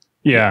crazier.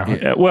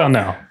 Yeah. Well,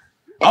 no.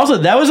 Also,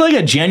 that was like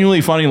a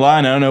genuinely funny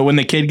line. I don't know when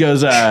the kid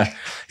goes,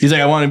 he's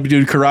like, I want to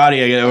do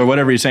karate or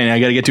whatever he's saying. I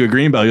got to get to a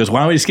green belt. He goes, why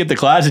don't we skip the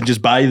class and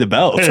just buy you the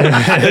belt?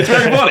 It's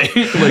very funny.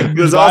 Like,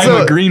 There's buy him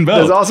also a green belt.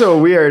 There's also a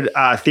weird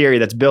theory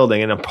that's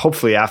building, and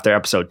hopefully after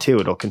episode 2,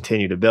 it'll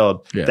continue to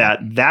build. Yeah.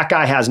 That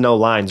guy has no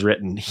lines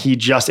written. He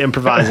just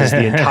improvises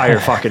the entire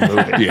fucking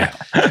movie. Yeah.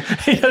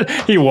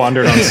 He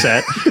wandered on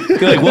set.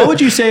 You're like, what would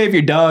you say if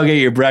your dog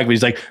ate your breakfast?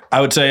 He's like, I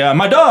would say,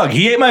 my dog,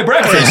 he ate my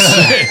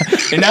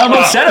breakfast. And now I'm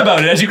upset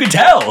about it, as you can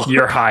tell.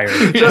 You're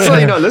hired. Just so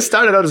you know, this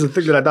started out as a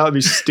thing that I thought would be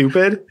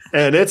stupid,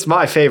 and it's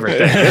my favorite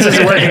thing. This is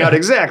working out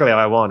exactly how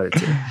I wanted it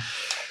to.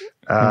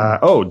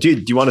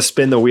 Dude, do you want to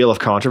spin the wheel of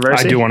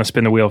controversy? I do want to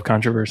spin the wheel of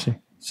controversy.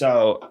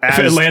 So If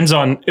it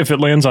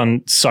lands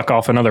on suck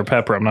off another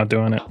pepper, I'm not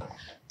doing it.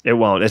 it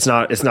won't. It's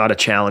not a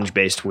challenge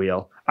based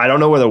wheel. I don't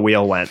know where the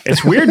wheel went.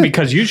 It's weird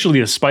because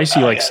usually the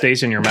spicy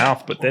stays in your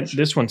mouth, but then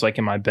this one's like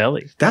in my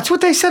belly. That's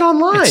what they said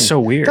online. It's so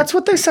weird. That's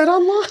what they said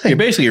online. You're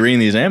basically reading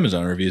these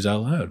Amazon reviews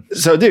out loud.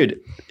 So, dude,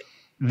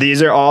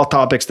 these are all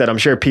topics that I'm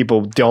sure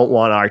people don't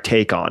want our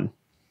take on.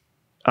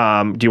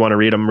 Do you want to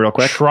read them real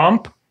quick?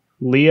 Trump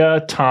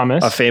Leah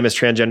Thomas. A famous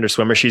transgender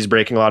swimmer. She's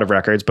breaking a lot of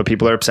records, but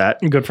people are upset.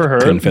 Good for her.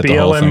 Couldn't fit the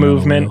whole thing BLM on the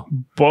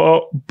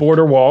movement.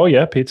 Border Wall.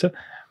 Yeah, pizza.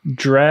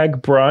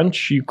 Drag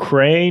Brunch.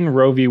 Ukraine.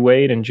 Roe v.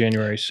 Wade. And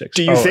January 6th.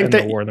 Do you think and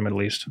that the war in the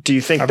Middle East? Do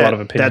you think I have a lot of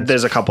that opinions.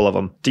 there's a couple of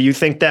them? Do you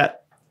think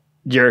that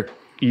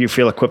you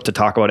feel equipped to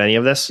talk about any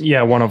of this?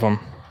 Yeah, one of them.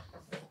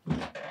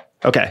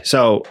 Okay,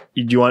 so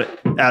you want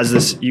as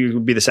this you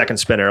would be the second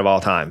spinner of all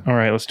time. All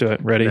right, let's do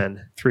it. Ready?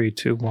 Then. 3,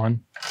 2,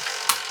 1.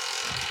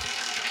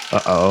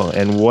 Uh-oh.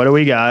 And what do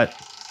we got?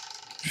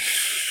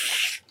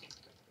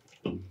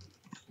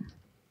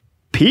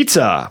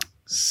 Pizza.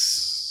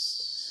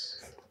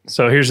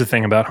 So here's the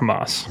thing about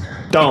Hamas.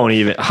 Don't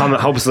even.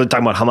 Hopefully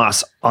talking about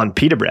Hamas on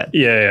pita bread.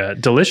 Yeah.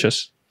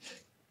 Delicious.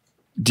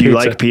 Do you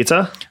Pizza. like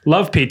pizza?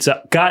 Love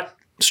pizza. Got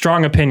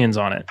strong opinions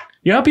on it.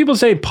 You know how people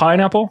say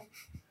pineapple?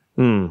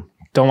 Don't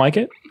like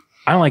it?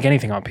 I don't like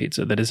anything on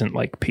pizza that isn't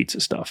like pizza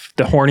stuff.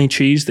 The horny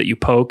cheese that you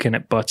poke and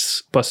it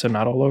busts a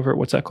nut all over it.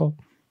 What's that called?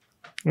 You know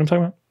what I'm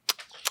talking about?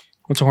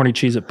 What's a horny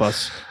cheese that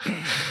busts?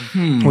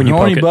 When you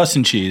Horny poke it. bus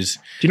and cheese.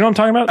 Do you know what I'm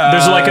talking about?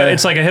 There's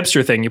it's like a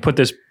hipster thing. You put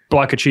this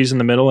block of cheese in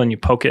the middle and you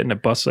poke it and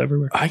it busts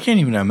everywhere. I can't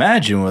even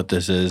imagine what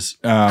this is.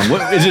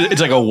 What is it?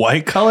 It's like a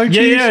white color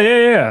cheese?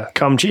 Yeah.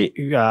 Cum cheese.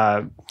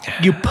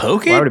 You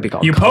poke it? Why would it be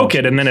called? You cum poke cheese?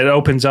 it and then it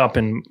opens up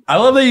and I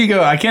love that you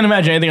go, I can't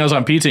imagine anything else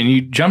on pizza, and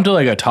you jump to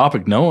like a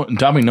topic no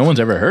one's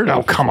ever heard of.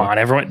 oh come on,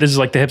 everyone! This is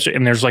like the hipster,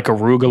 and there's like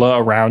arugula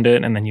around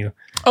it, and then you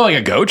Oh, like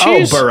a goat Oh,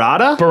 cheese?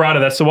 burrata? burrata.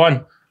 That's the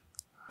one.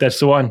 That's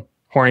the one.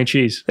 Horny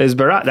cheese. Is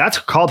burrata? That's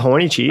called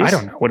horny cheese? I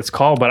don't know what it's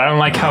called, but I don't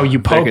like how you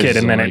poke Vickers it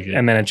and then doesn't it, like it.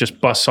 and then it just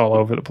busts all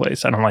over the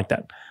place. I don't like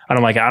that. I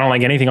don't like it. I don't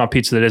like anything on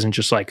pizza that isn't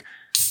just like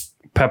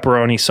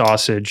pepperoni,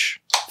 sausage,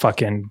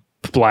 fucking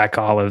black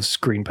olives,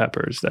 green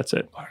peppers. That's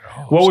it.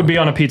 What would be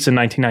on a pizza in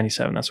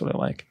 1997? That's what I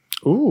like.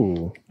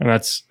 Ooh. And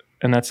that's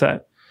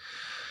that.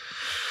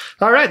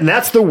 All right, and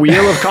that's the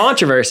wheel of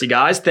controversy,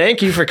 guys.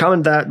 Thank you for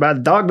coming to the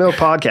DogMILK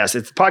podcast.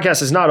 The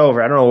podcast is not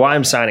over. I don't know why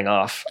I'm signing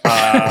off.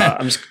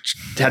 I'm just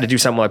had to do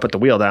something while I put the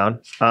wheel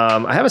down.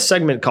 I have a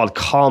segment called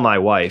Call My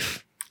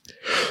Wife,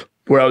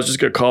 where I was just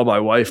going to call my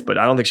wife, but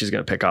I don't think she's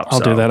going to pick up.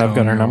 I'll do that. I've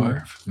got her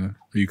number. Yeah. Are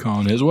you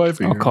calling his wife?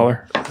 Or I'll your call wife?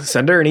 her.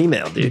 Send her an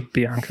email, dude.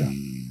 Bianca.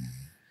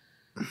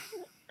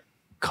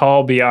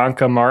 Call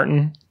Bianca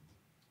Martin.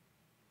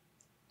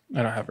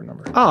 I don't have her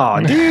number.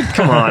 Oh, dude,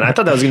 come on. I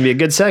thought that was going to be a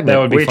good segment. That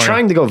would be We're funny.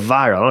 trying to go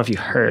viral. I don't know if you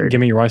heard.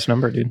 Give me your wife's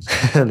number, dude.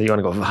 You want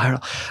to go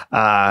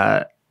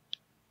viral?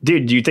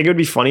 Dude, do you think it would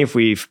be funny if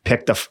we each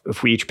picked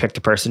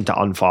a person to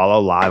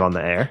unfollow live on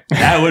the air?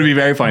 That would be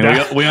very funny.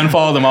 We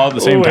unfollow them all at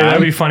the same Wait, time.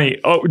 that'd be funny.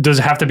 Oh, does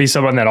it have to be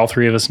someone that all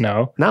three of us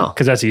know? No.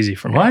 Because that's easy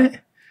for me. What?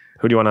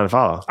 Who do you want to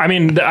unfollow? I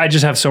mean, I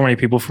just have so many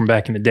people from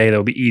back in the day that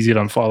would be easy to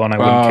unfollow and I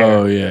wouldn't care.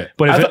 Oh, yeah.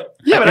 But if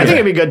Yeah, but I think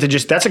it'd be good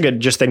to that's a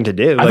good thing to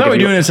do. I Like, thought we if were you-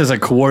 doing this as a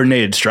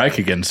coordinated strike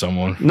against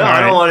someone. No,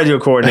 I don't want to do a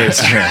coordinated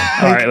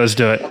strike. all right, let's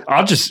do it.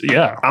 I'll just,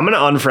 yeah. I'm going to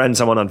unfriend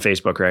someone on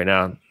Facebook right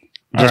now.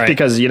 Just right.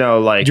 because,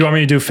 like, Do you want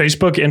me to do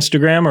Facebook,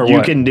 Instagram, or you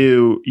what? can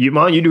do, you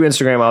do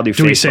Instagram, I'll do Facebook.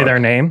 Do we say their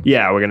name?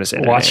 Yeah, we're going to say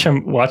their Watch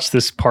name. watch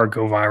this part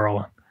go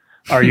viral.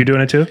 Are you doing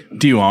it too?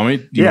 Do you want me?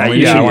 Do Yeah, want me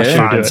you to? I should want you to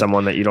do find it.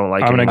 someone that you don't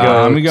like. I'm gonna and-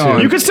 go. I'm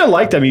going. You can still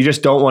like them. You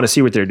just don't want to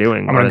see what they're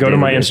doing. I'm gonna go to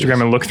my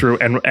Instagram and look through,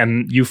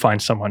 and you find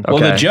someone. Well,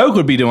 the Okay. joke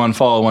would be to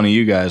unfollow one of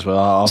you guys, but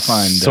I'll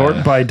find.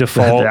 Sort by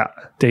default. Yeah.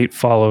 Date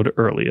followed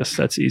earliest.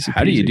 That's easy.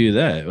 How do you peasy. do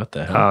that? What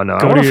the hell? Oh, no. I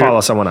Go want to to your-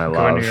 follow someone I Go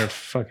love. into your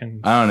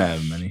fucking I don't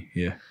have many.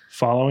 Yeah.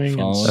 following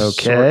and Follow.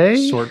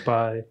 Okay. sort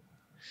by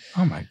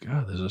Oh my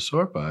God, there's a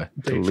sort by.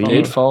 date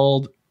Delete.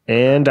 followed. Gatefold.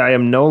 And I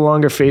am no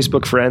longer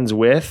Facebook friends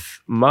with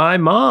my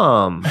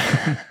mom.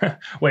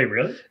 Wait,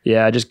 really?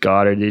 Yeah, I just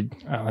got her, dude.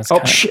 Oh, that's Oh,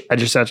 kinda- shit. I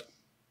just said,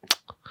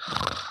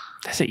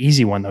 That's an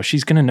easy one though.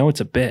 She's gonna know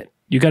it's a bit.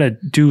 You got to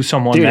do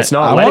someone. dude, that, it's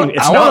not I letting, want,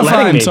 it's I not want to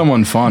letting find me.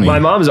 someone funny. My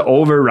mom's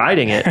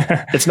overriding it.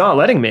 It's not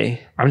letting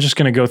me. I'm just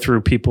gonna go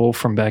through people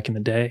from back in the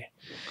day.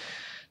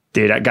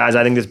 Dude, guys,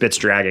 I think this bit's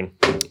dragging.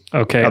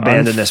 Okay,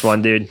 Abandon this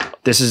one, dude.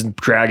 This is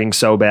dragging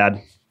so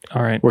bad.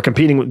 All right. We're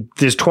competing with,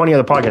 there's 20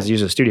 other podcasts that use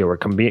the studio. We're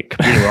competing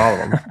with all of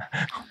them.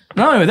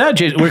 Not only with that,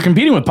 Jason, we're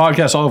competing with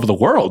podcasts all over the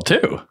world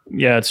too.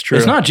 Yeah, it's true.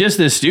 It's not just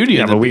this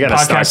studio. Yeah, but we got to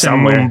start podcast in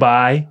somewhere.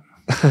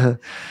 Mumbai.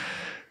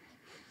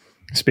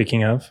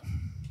 Speaking of,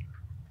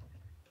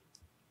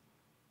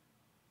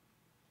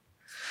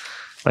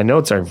 My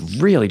notes are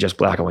really just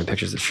black and white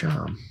pictures of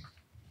Sham.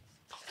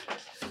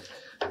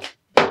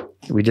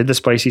 We did the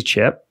spicy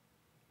chip.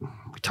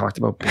 We talked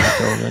about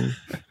Beethoven.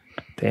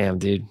 Damn,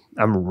 dude.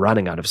 I'm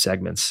running out of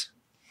segments.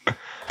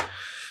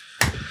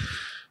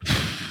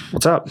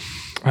 What's up?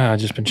 I've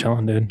just been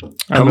chilling, dude.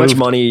 How much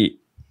money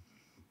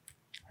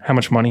How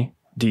much money?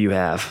 do you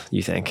have,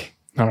 you think?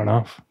 Not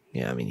enough.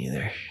 Yeah, me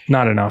neither.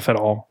 Not enough at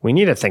all. We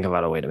need to think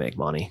about a way to make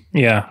money.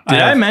 Yeah. Did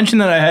I have- mention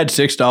that I had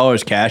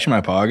 $6 cash in my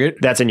pocket?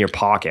 That's in your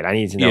pocket. I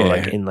need to know, Yeah.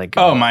 like, in like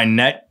Oh, my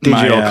net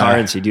digital my,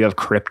 currency. Do you have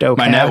crypto?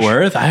 My cash? net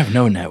worth? I have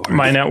no net worth.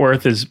 my net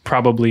worth is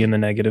probably in the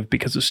negative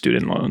because of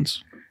student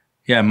loans.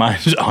 Yeah,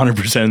 mine's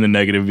 100% in the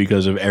negative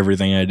because of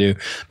everything I do.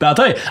 But I'll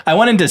tell you, I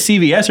went into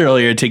CVS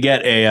earlier to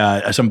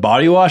get some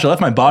body wash. I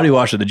left my body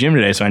wash at the gym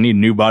today, so I need a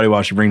new body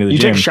wash to bring to the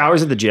gym. You take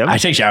showers at the gym? I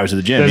take showers at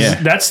the gym,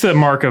 yeah. That's the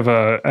mark of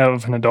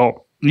an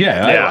adult.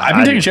 Yeah, I've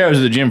been taking showers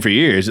at the gym for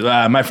years.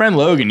 My friend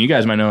Logan, you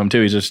guys might know him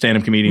too. He's a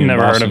stand-up comedian.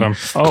 Never heard of him.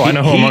 Oh, I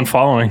know who I'm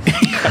unfollowing.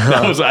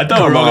 I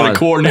thought we were all going to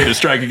coordinate a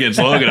strike against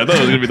Logan. I thought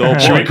it was going to be the whole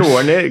point. Should we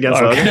coordinate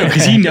against Logan? No,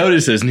 because he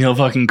notices and he'll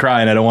fucking cry,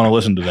 and I don't want to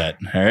listen to that.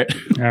 All right.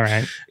 All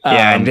right.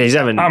 Yeah, and he's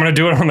having. I'm going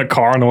to do it on the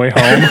car on the way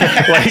home.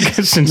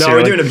 No,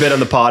 we're doing a bit on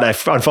the pod. I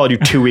unfollowed you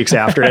 2 weeks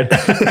after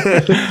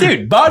it.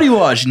 Dude, body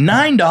wash,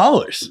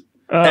 $9.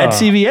 At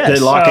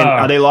CVS.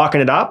 Are they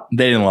locking it up?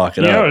 They didn't lock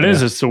it up. You know what it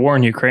is? It's the war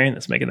in Ukraine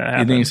that's making that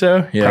happen. You think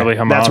so? Yeah. Probably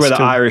Hamas. That's where the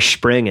too. Irish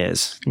Spring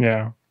is.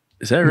 Yeah.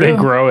 Is that real?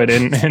 They grow it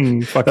in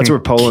fucking That's where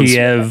Poland's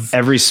Kiev.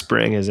 every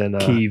spring is in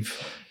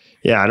Kiev.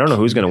 Yeah, I don't know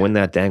who's going to win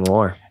that dang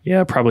war.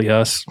 Yeah, probably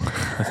us.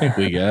 I think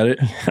we got it.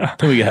 I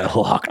think we got it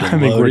locked. I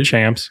think we're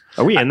champs.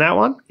 Are we in that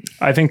one?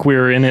 I think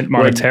we're in it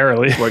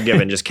monetarily. We're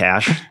given just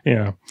cash.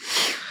 Yeah.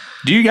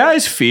 Do you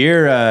guys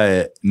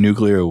fear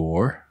nuclear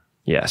war?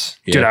 Yes.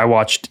 Yeah. Dude, I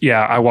watched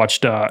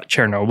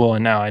Chernobyl,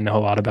 and now I know a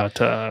lot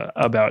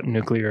about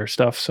nuclear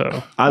stuff.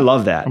 So I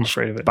love that. I'm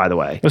afraid of it. By the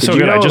way, it's so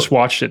good. I just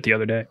watched it the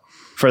other day.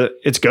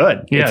 It's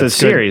good. Yeah, it's a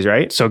series,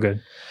 right? So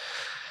good.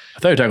 I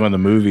thought you were talking about the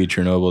movie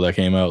Chernobyl that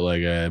came out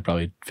like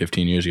probably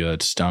 15 years ago.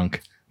 That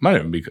stunk. Might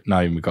even be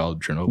not even be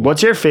called Chernobyl.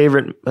 What's your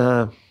favorite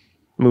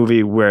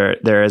movie where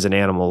there is an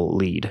animal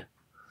lead?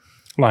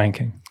 Lion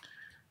King.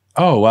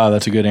 Oh wow,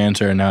 that's a good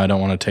answer. Now I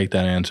don't want to take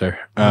that answer.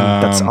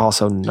 That's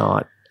also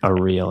not a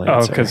real answer.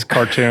 Oh, because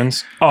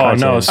cartoons. Oh,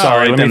 Cartoons. no,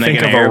 sorry. Like Let me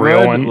think of a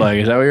real one. Like,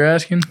 is that what you're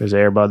asking? There's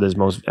Air Bud. There's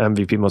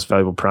MVP, Most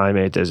Valuable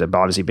Primate. There's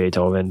Odyssey,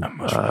 Beethoven.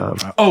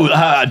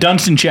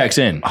 Dunstan Checks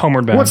In.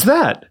 Homeward Bound. What's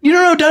that? You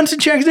don't know Dunstan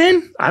Checks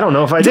In? I don't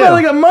know if I It's do. about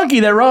like a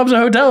monkey that robs a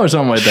hotel or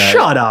something like that.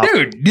 Shut up.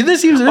 Dude,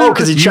 this seems... Oh,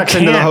 because he checks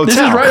into the hotel. This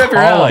is right up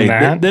your Call alley. him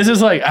that. This is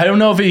like, I don't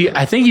know if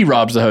I think he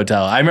robs the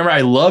hotel. I remember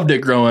I loved it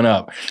growing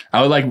up.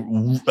 I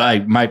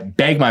would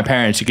beg my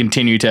parents to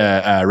continue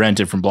to rent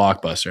it from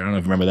Blockbuster. I don't know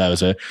if you remember that. It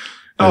was a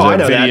I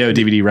know video that.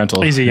 DVD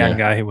rental. He's a young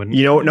guy. He wouldn't.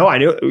 I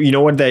knew. You know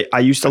what I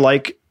used to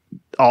like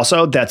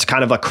also that's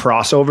kind of a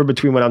crossover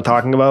between what I'm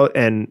talking about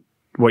and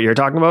what you're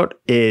talking about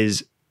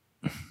is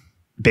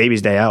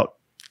Baby's Day Out.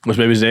 What's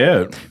Baby's Day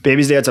Out?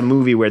 Baby's Day Out's a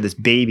movie where this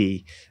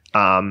baby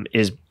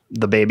is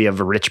the baby of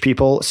rich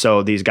people.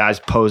 So these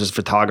guys pose as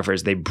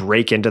photographers. They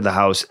break into the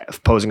house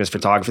posing as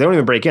photographers. They don't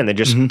even break in.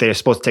 They're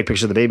supposed to take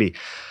pictures of the baby.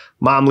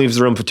 Mom leaves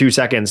the room for 2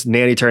 seconds.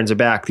 Nanny turns it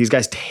back. These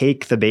guys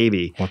take the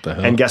baby. What the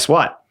hell? And guess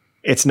what?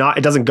 It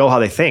doesn't go how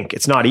they think.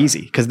 It's not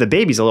easy because the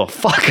baby's a little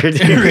fucker.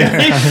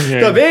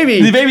 Dude.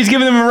 The baby's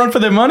giving them a run for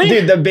their money?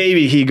 Dude, the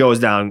baby, he goes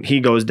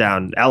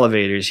down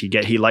elevators.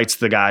 He lights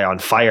the guy on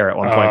fire at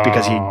one point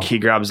because he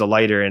grabs a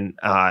lighter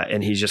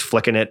and he's just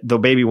flicking it. The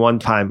baby one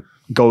time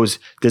there's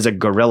a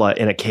gorilla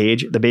in a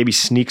cage. The baby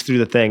sneaks through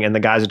the thing and the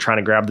guys are trying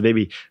to grab the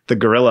baby. The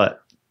gorilla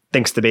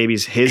thinks the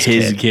baby's his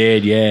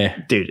kid, yeah.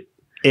 Dude,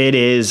 it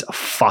is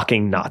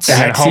fucking nuts.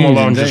 And Home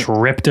Alone just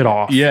ripped it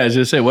off. Yeah, I was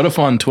just say, what a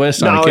fun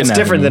twist. No, it's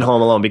different than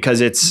Home Alone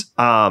because it's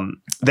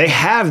they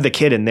have the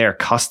kid in their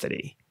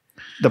custody.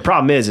 The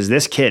problem is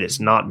this kid is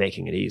not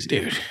making it easy.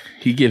 Dude,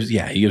 he gives.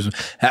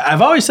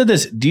 I've always said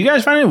this. Do you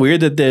guys find it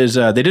weird that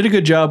they did a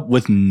good job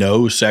with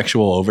no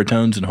sexual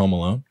overtones in Home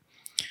Alone?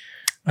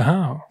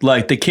 Oh.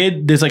 Like the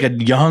kid, there's like a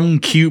young,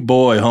 cute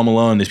boy Home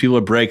Alone. These people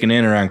are breaking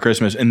in around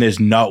Christmas, and there's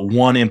not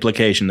one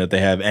implication that they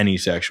have any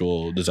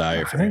sexual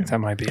desire for I think him. that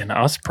might be an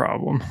us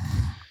problem.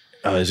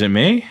 Oh, is it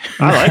me?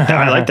 I like that.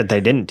 I like that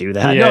they didn't do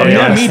that.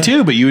 Yeah, me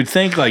too. But you would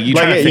think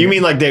you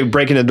mean like they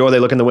break in the door, they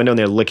look in the window, and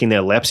they're licking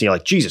their lips, and you're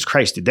like, Jesus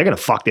Christ, dude, they're gonna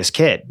fuck this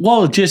kid.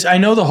 Well, I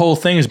know the whole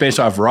thing is based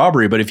off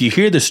robbery, but if you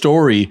hear the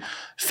story,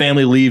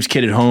 family leaves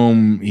kid at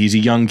home, he's a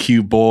young,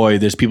 cute boy,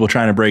 there's people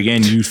trying to break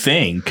in, you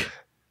think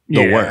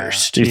the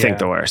worst. You think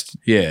the worst.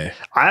 Yeah.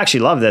 I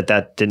actually love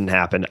that didn't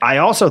happen. I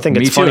also think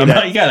it's funny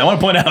I want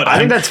to point out. I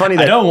think that's funny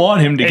that I don't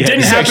want him to get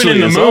didn't happen in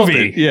the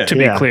movie, to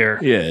be Yeah. clear.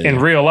 Yeah. In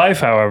real life,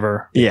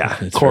 however,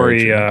 That's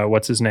Corey, very true.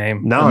 what's his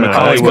name? No,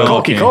 Macaulay it's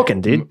Macaulay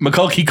Culkin, dude.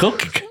 Macaulay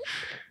Culkin.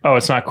 Oh,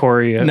 it's not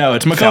Corey. No,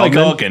 it's Macaulay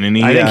Feldman? Culkin, and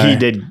I think he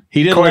did.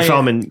 He did. Corey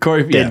Feldman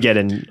did get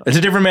in, It's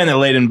a different man that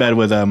laid in bed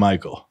with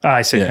Michael.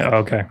 I see. Yeah. Oh,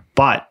 okay.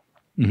 but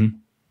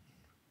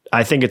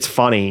I think it's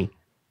funny.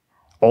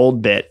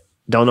 Old bit.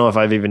 Don't know if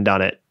I've even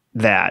done it.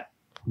 That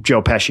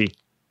Joe Pesci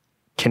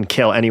can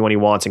kill anyone he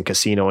wants in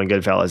Casino and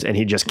Goodfellas, and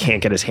he just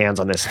can't get his hands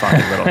on this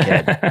fucking little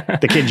kid.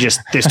 The kid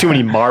there's too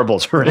many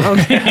marbles around.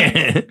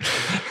 It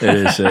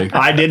is sick.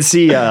 I did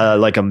see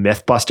like a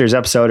Mythbusters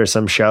episode or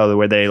some show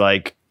where they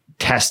like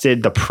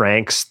tested the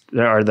pranks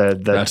or the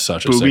That's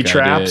such a booby sick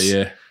traps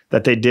idea,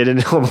 that they did in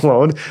Home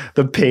Alone.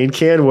 The paint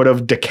can would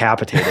have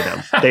decapitated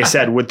him. They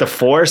said with the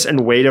force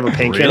and weight of a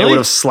paint can, it Really? would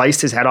have sliced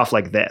his head off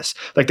like this.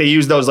 Like they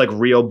used those like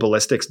real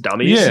ballistics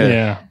dummies. Yeah.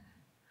 Yeah.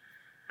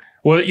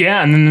 Well,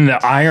 yeah, and then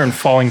the iron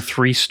falling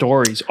 3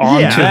 stories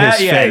onto his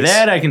face.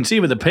 That I can see,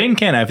 but the pain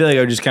can, I feel like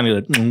I would just kind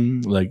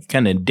of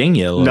kind of ding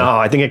you a little. No,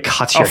 I think it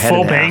cuts your A head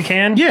full in pain half.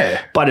 can?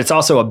 Yeah. But it's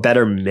also a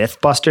better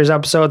Mythbusters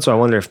episode, so I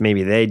wonder if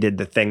maybe they did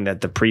the thing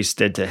that the priest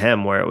did to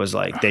him, where it was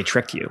like they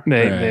tricked you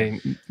They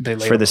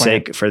laid for a the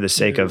plan.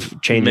 sake of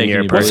changing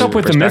your. What's up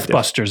with the perspective.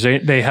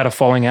 Mythbusters? They had a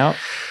falling out?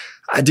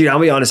 Dude, I'll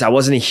be honest. I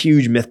wasn't a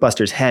huge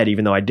Mythbusters head,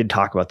 even though I did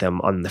talk about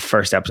them on the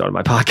first episode of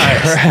my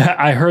podcast.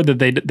 I heard that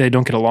they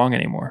don't get along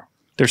anymore.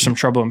 There's some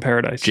trouble in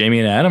paradise. Jamie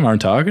and Adam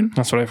aren't talking?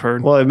 That's what I've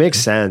heard. Well, it makes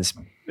sense.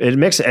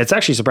 It's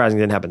actually surprising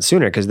it didn't happen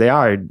sooner because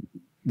they're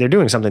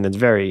doing something that's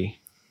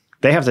very.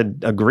 They have to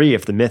agree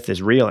if the myth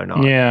is real or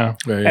not. Yeah.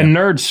 Right, And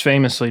nerds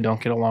famously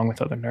don't get along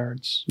with other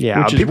nerds.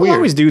 Yeah, which is people weird.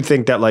 always do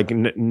think that like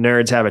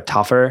nerds have it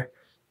tougher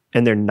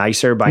and they're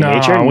nicer by No,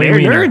 nature. way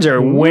meaner. Nerds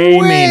are Way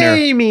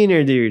way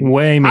meaner, dude.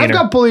 Way meaner. I've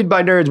got bullied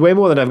by nerds way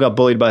more than I've got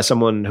bullied by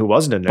someone who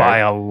wasn't a nerd. By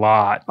a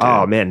lot. Dude.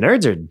 Oh man,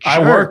 nerds are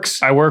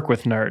jerks. I work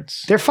with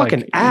nerds. They're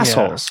fucking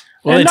assholes.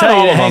 Well, they And tell not you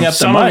all to of hang them. up the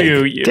Some mic. of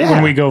you, Yeah.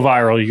 when we go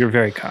viral, you're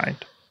very kind.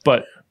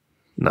 But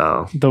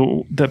No.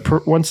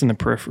 the ones in the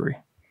periphery.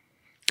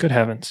 Good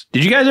heavens.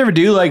 Did you guys ever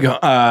do like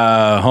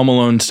Home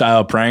Alone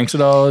style pranks at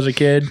all as a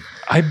kid?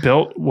 I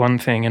built one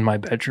thing in my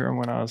bedroom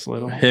when I was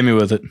little. Hit me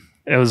with it.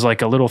 It was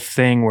like a little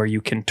thing where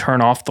you can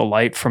turn off the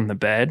light from the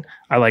bed.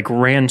 I like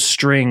ran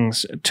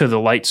strings to the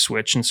light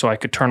switch, and so I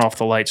could turn off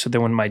the light. So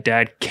then when my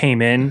dad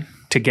came in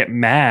to get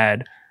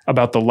mad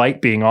about the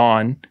light being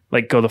on,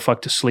 like go the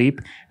fuck to sleep,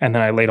 and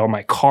then I laid all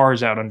my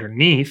cars out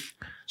underneath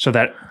so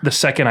that the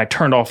second I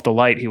turned off the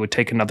light, he would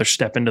take another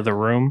step into the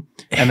room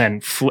and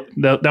then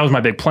that was my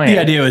big plan. The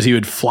idea was he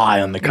would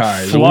fly on the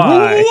cars.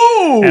 Fly.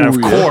 Whoa! And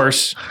of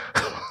course,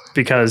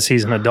 because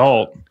he's an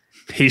adult,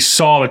 he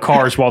saw the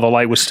cars while the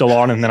light was still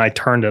on, and then I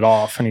turned it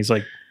off, and he's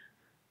like,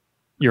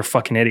 "You're a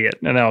fucking idiot."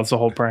 And that was the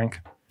whole prank.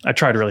 I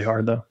tried really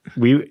hard though.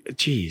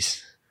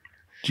 Jeez.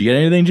 Did you get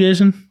anything,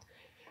 Jason?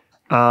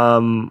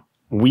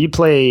 We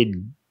played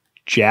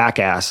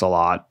Jackass a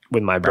lot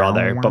with my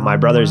brother, but my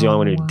brother's the only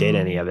one who did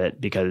any of it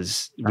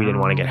because we didn't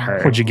want to get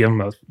hurt. Would you give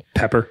him a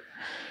pepper?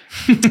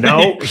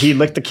 No, he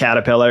licked the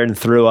caterpillar and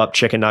threw up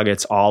chicken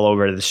nuggets all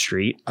over the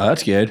street. Oh,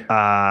 that's good.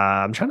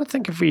 I'm trying to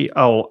think if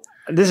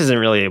this isn't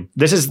really,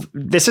 this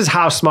is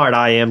how smart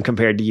I am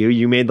compared to you.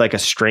 You made like a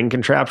string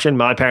contraption.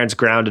 My parents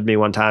grounded me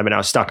one time and I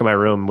was stuck in my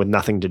room with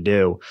nothing to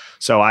do.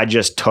 So I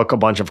just took a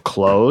bunch of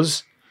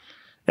clothes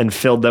and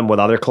filled them with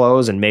other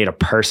clothes and made a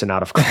person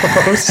out of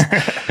clothes.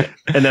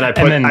 And then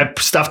I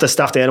stuffed a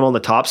stuffed animal on the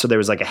top. So there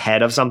was like a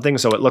head of something.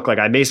 So it looked like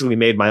I basically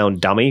made my own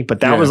dummy, but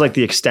that was like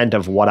the extent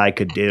of what I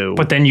could do.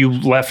 But then you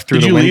left through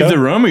Did the you window? leave the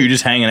room or you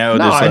just hanging out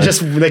with No, this?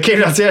 they came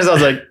downstairs. I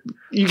was like,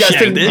 you guys Check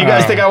think this.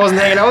 I wasn't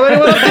hanging out with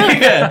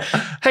anyone? Yeah.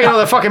 Hanging out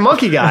with a fucking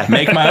monkey guy.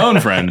 Make my own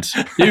friends.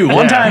 Dude,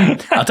 one time,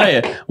 I'll tell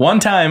you,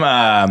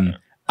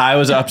 I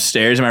was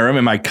upstairs in my room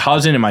and my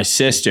cousin and my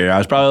sister, I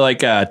was probably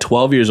like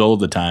 12 years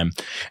old at the time.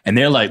 And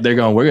they're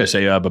going, we're going to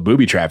set up a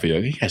booby trap for you.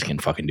 You guys can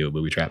fucking do a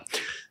booby trap.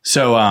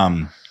 So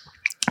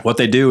what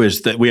they do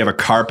is that we have a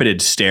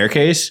carpeted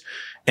staircase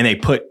and they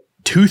put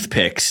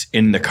toothpicks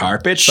in the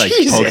carpets, like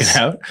poking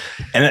out.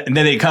 And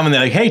then they come and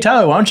they're like, hey,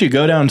 Tyler, why don't you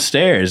go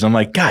downstairs? I'm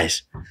like,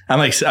 guys, I'm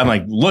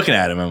like looking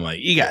at him. I'm like,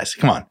 you guys,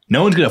 come on.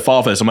 No one's going to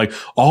fall for this. I'm like,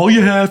 all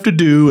you have to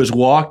do is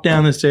walk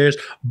down the stairs.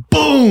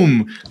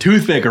 Boom!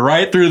 Toothpick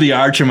right through the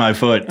arch of my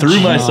foot, through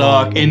my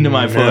sock, into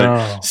my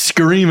foot,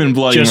 screaming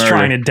bloody just murder.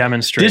 trying to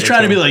demonstrate. Just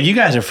trying to be like, you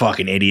guys are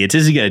fucking idiots.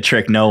 This is going to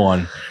trick no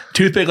one.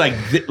 Toothpick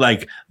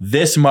like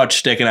this much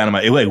sticking out of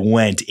it like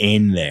went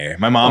in there.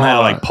 My mom had to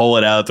like pull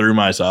it out through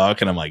my sock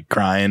and I'm like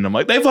crying. I'm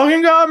like, they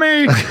fucking got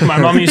me. My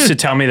mom used to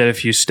tell me that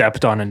if you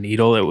stepped on a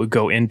needle, it would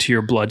go into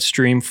your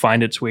bloodstream,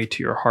 find its way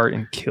to your heart,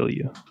 and kill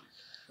you.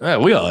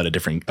 We all had a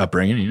different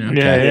upbringing, you know.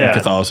 Yeah.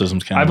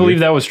 Catholicism's kind of I believe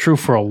that was true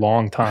for a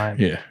long time.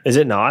 Yeah. Is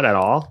it not at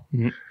all?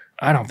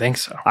 I don't think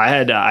so. I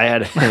had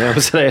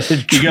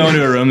You go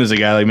into a room, there's a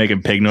guy like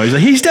making pig noise.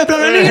 Like, he stepped on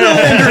a needle.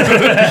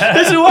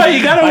 This is why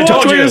you gotta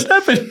watch where you're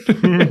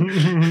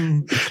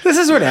stepping. This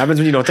is what happens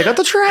when you don't take out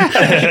the trash.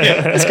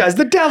 This guy's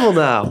the devil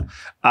now.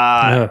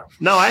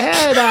 No, I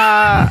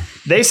had.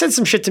 They said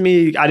some shit to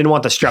me. I didn't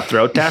want the strep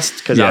throat test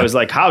because I was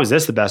like, "How is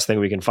this the best thing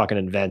we can fucking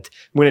invent?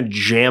 I'm gonna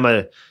jam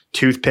a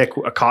toothpick,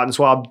 a cotton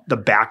swab, the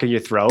back of your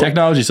throat."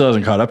 Technology still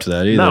hasn't caught up to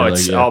that either. No,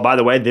 it's oh, by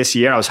the way, this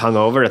year I was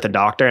hungover at the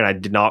doctor and I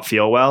did not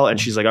feel well. And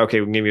she's like, "Okay,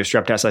 we can give you a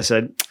strep test." I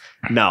said,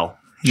 "No."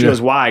 She goes,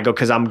 "Why?" I go,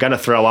 "Because I'm gonna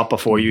throw up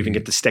before you even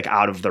get the stick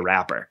out of the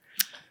wrapper."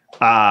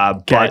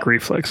 Gag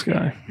reflex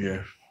guy.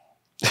 Yeah.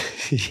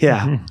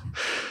 Yeah.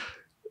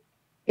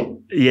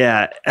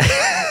 Yeah.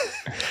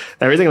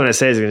 Everything I'm going to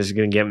say is just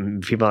going to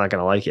get people not going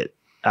to like it.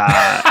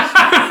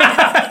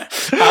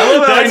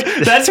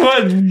 That's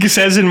what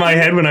says in my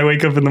head when I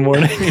wake up in the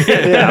morning.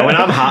 Yeah. When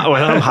I'm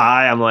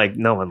high, I'm like,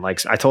 no one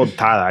likes. I told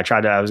Tyler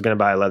I was going to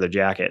buy a leather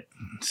jacket.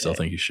 Still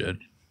think you should.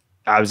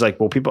 I was like,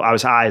 I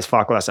was high as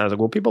fuck last night. I was like,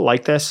 will people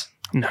like this?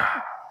 No.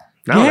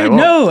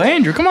 No,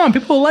 Andrew, come on.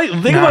 People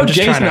think about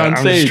Jason on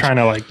stage. I'm just trying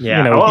to like,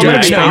 Yeah. I'll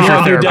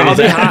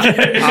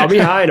be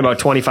high in about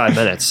 25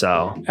 minutes.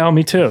 So. Oh,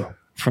 me too.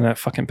 From that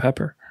fucking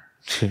pepper.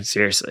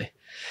 Seriously.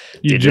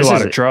 You do a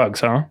lot of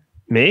drugs, huh?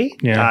 Me?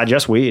 Yeah.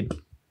 Just weed.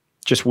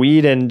 Just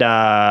weed, and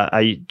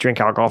I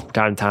drink alcohol from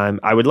time to time.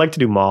 I would like to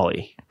do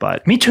Molly,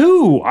 but me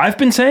too. I've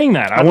been saying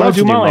that. I want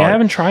to do Molly. I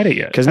haven't tried it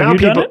yet. Because now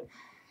people.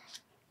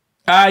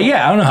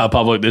 Yeah, I don't know how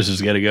public this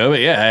is gonna go,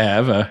 but yeah, I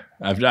have.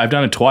 I've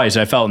done it twice.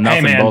 I felt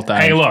nothing both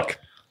times. Hey, look.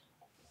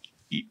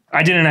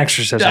 I did an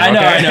exorcism. I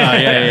know.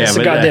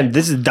 Yeah.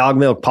 This is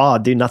DogMILK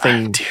pod, dude.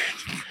 Nothing. Dude.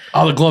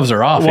 All the gloves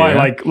are off.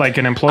 Why, like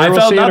an employer? I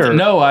felt nothing.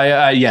 No,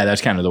 yeah,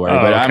 that's kind of the word,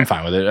 but I'm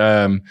fine with it.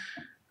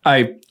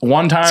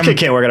 One time this kid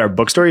can't work at our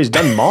bookstore. He's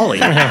done Molly.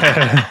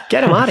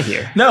 Get him out of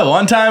here. No,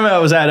 one time I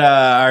was at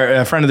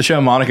a friend of the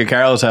show, Monica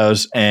Carroll's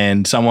house,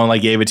 and someone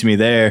like gave it to me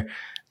there,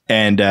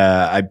 and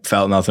I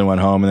felt nothing,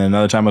 went home, and then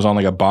another time I was on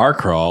like a bar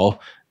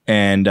crawl,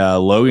 and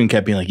Logan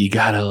kept being like, "You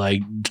gotta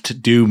like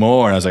do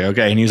more," and I was like,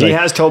 "Okay," and he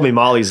has told me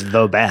Molly's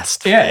the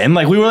best. Yeah, and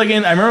like we were like I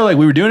remember like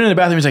we were doing it in the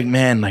bathroom. He's like,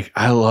 "Man, like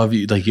I love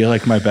you, like you're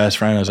like my best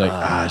friend." I was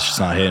like, it's just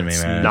not hitting me,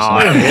 man.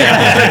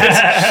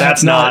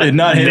 That's not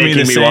hitting me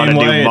the same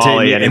way.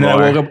 Molly and then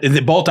I woke up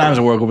both times.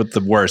 I woke up with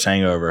the worst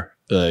hangover.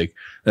 Like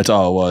that's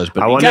all it was.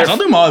 But I'll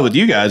do Molly with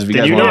you guys if you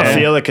guys want. Did you not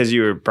feel it because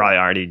you were probably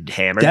already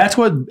hammered? That's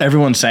what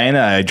everyone's saying.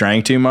 That I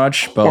drank too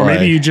much, but or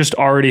maybe you just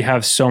already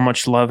have so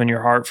much love in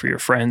your heart for your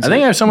friends. I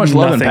think I have so much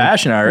love and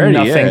passion already.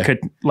 Nothing could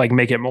like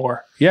make it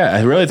more. Yeah,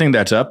 I really think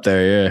that's up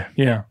there.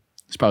 Yeah.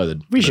 It's probably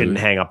we shouldn't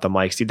hang up the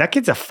mics, dude. That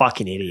kid's a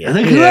fucking idiot.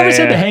 Whoever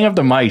said to hang up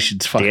the mic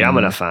should fucking. Dude, I'm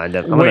gonna find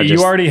it. Wait, you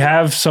already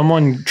have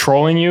someone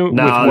trolling you?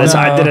 No,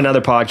 I did another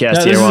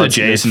podcast here. This is a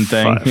Jason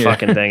thing.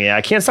 Fucking thing. Yeah,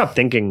 I can't stop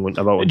thinking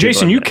about what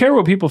Jason. You care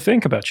what people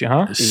think about you,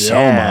 huh?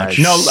 So much.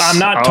 No, I'm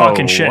not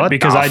talking shit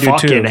because I do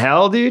too. Fucking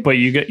hell, dude. But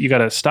you got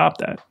to stop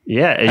that.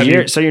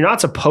 Yeah, so you're not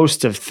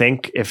supposed to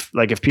think if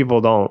people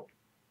don't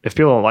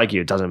like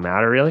you, it doesn't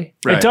matter really.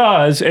 Right. It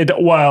does. It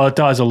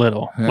does a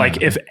little. Yeah.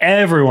 Like if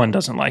everyone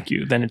doesn't like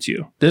you, then it's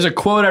you. There's a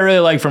quote I really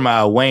like from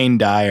Wayne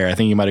Dyer. I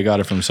think you might have got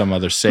it from some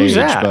other sage. Who's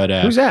that? But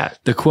who's that?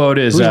 The quote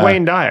is Who's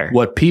Wayne Dyer?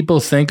 What people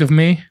think of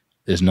me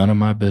is none of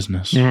my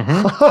business.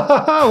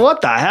 Mm-hmm.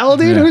 What the hell,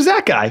 dude? Yeah. Who's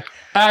that guy?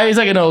 He's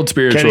like an old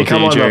spiritual teacher.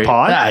 Can he come on the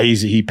pod?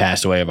 He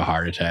passed away of a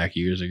heart attack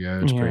years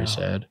ago. It's pretty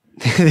sad.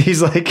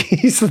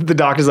 The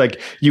doctor's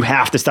like, you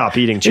have to stop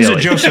eating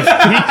chili. He's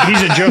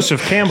a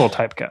Joseph Campbell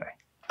type guy.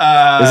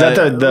 Is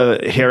that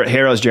the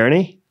hero's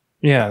journey?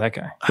 Yeah, that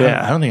guy.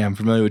 I don't think I'm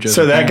familiar with Joseph.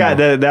 So that guy,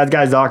 that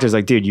guy's doctor's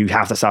like, dude, you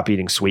have to stop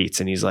eating sweets,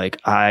 and he's like,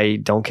 I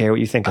don't care what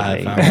you think of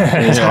me.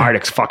 And his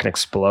heart fucking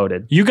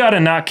exploded. You got to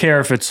not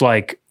care if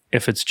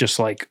it's just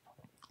like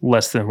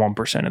less than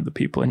 1% of the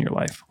people in your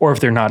life, or if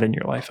they're not in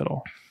your life at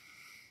all.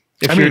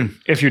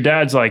 If your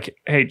dad's like,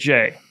 hey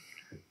Jay,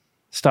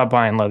 stop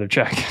buying leather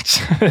jackets,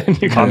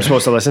 I'm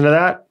supposed to listen to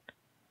that.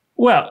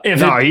 Well,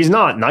 he's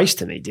not nice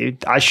to me,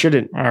 dude. I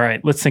shouldn't. All right,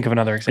 let's think of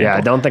another example.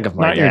 Yeah, don't think of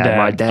my dad. Your dad.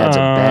 My dad's a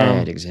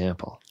bad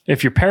example.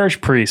 If your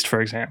parish priest,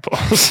 for example,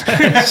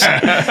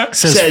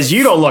 says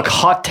you don't look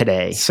hot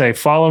today, say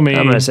follow me.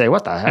 I'm going to say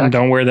what the heck, and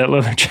don't wear that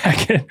leather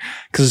jacket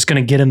because it's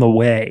going to get in the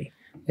way.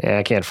 Yeah,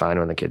 I can't find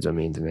when the kids are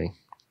mean to me.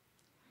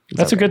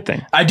 That's a good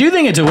thing. I do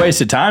think it's a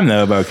waste of time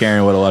though about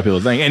caring what a lot of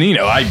people think, and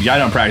I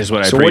don't practice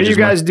what I preach. So what do you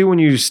guys do when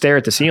you stare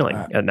at the ceiling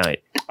at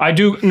night? I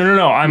do.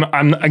 No.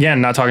 I'm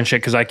again not talking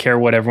shit because I care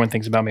what everyone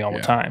thinks about me all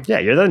the time. Yeah,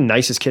 you're the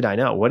nicest kid I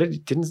know.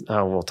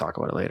 We'll talk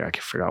about it later. I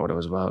forgot what it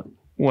was about.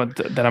 What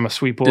that I'm a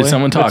sweet boy. Did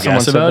someone talk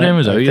ass about him?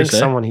 Is that what you said?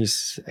 Someone he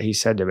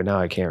said it, but now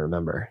I can't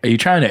remember. Are you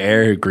trying to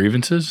air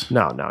grievances?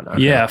 No.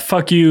 Yeah,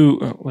 fuck you.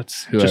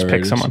 Let's just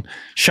pick someone.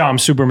 Sham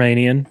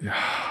Supermanian.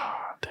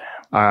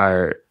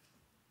 Our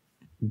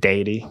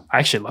Deity. I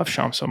actually love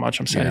Sham so much.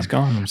 I'm sad he's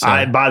gone.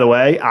 By the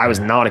way, I was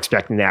not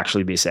expecting to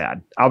actually be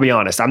sad. I'll be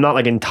honest. I'm not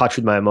like in touch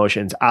with my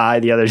emotions.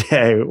 The other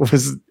day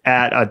was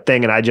at a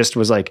thing and I just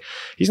was like,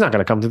 he's not going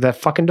to come through that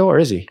fucking door,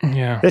 is he?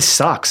 Yeah. This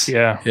sucks.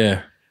 Yeah.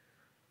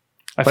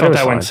 I But felt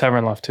that when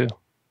Severin left too.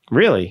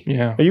 Really?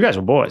 Yeah. Well, you guys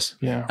were boys.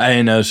 Yeah. I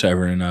didn't know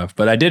Severin enough,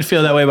 but I did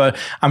feel that way about.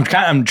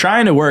 I'm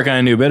trying to work on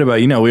a new bit about.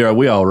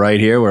 We all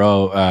write here. We're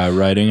all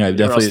writing. I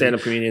definitely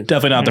stand-up comedian.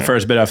 Definitely not the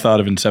first bit I've thought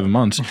of in 7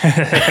 months.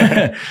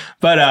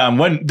 But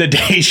when the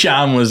day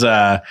Sham was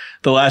the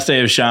last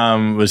day of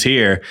Sham was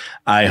here,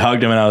 I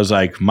hugged him and I was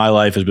like, "My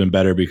life has been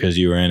better because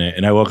you were in it."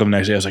 And I woke up the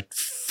next day. I was like,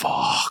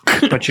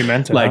 "Fuck!" But you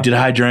meant it. Like, did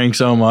I drink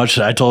so much?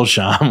 I told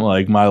Sham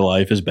like my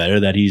life is better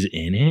that he's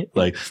in it.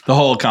 Like the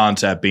whole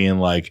concept being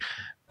like.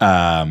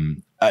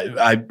 I'm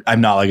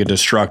not like a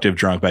destructive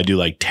drunk, but I do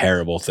like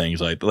terrible things.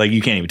 Like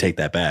you can't even take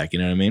that back. You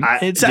know what I mean?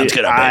 It sounds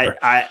good on paper.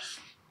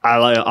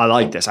 I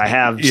like this. I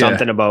have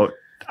something about.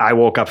 I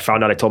woke up,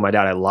 found out I told my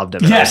dad I loved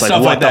him. And yes, I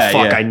was like, what the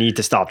fuck? I need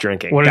to stop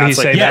drinking. What did he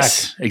say back?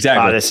 Yes,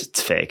 exactly. It's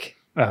fake.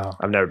 Oh.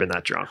 I've never been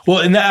that drunk.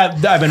 Well, and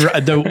I've been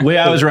the way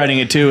I was writing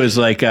it too is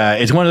like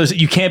it's one of those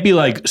you can't be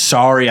like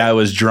sorry I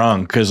was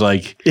drunk because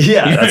like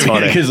that's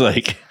funny because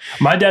like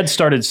my dad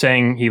started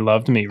saying he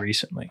loved me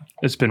recently.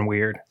 It's been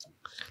weird.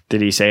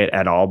 Did he say it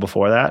at all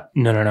before that?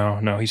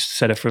 No. He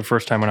said it for the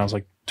first time when I was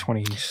like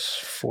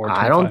 24.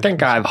 I don't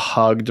think I've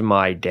hugged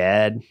my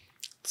dad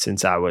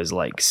since I was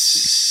like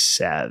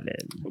 7.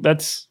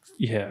 That's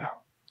yeah.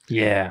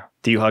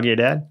 Do you hug your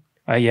dad?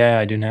 Yeah,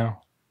 I do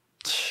now.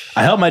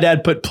 I helped my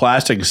dad put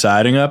plastic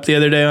siding up the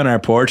other day on our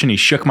porch, and he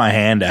shook my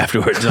hand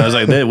afterwards. I was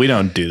like, we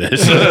don't do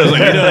this. I was like,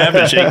 you don't have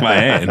to shake my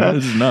hand.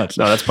 This is nuts.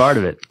 No, that's part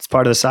of it. It's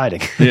part of the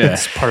siding. Yeah.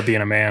 It's part of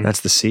being a man.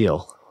 That's the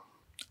seal.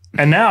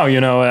 And now,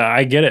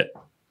 I get it.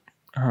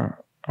 I'm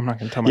not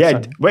going to tell my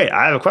son. Wait,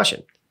 I have a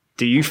question.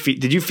 Did you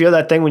feel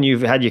that thing when you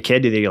had your kid?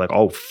 Did you like,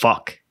 oh,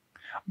 fuck.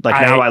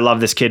 Like now I love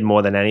this kid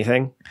more than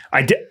anything?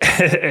 I did.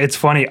 It's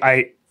funny.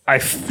 I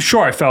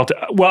felt it.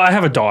 Well, I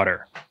have a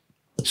daughter.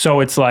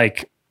 So it's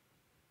like,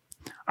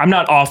 I'm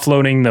not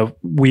offloading the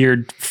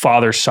weird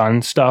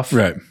father-son stuff.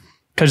 Right.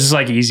 Because it's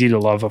like easy to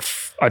love a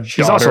daughter.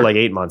 She's also like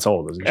 8 months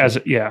old,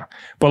 isn't she?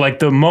 But like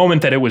the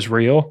moment that it was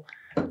real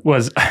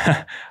was,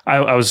 I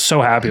was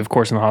so happy, of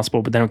course, in the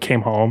hospital, but then I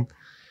came home.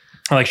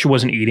 Like she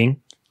wasn't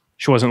eating.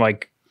 She wasn't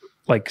like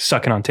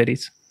sucking on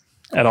titties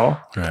at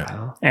all.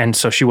 Right. And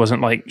so she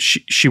wasn't like,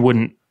 she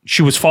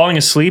was falling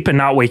asleep and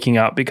not waking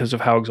up because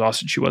of how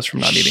exhausted she was from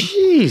not eating.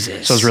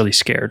 Jesus. So I was really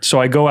scared. So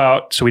I go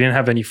out. So we didn't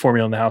have any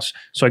formula in the house.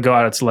 So I go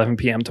out. It's 11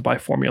 p.m. to buy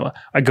formula.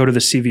 I go to the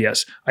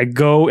CVS. I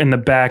go in the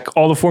back.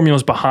 All the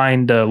formula's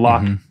behind the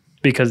lock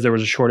because there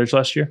was a shortage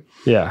last year.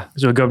 Yeah.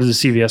 So I go to the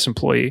CVS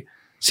employee.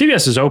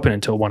 CVS is open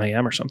until 1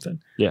 a.m. or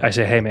something. Yeah. I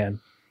say, hey, man,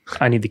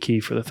 I need the key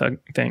for the thing.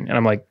 And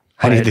I'm like,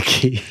 I need the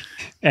key.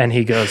 And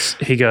he goes,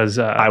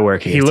 I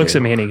work here. He looks too.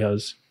 at me and he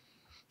goes,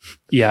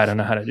 yeah, I don't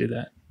know how to do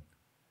that.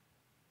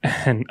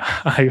 And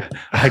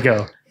I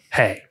go,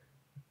 hey,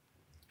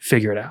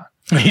 figure it out.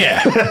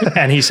 Yeah.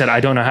 And he said, I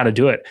don't know how to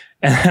do it.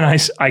 And then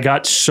I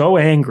got so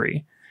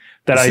angry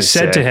that I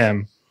said to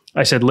him,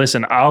 I said,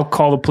 listen, I'll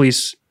call the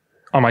police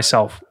on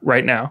myself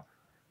right now,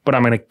 but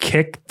I'm going to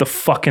kick the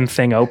fucking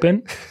thing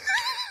open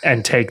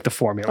and take the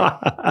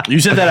formula. You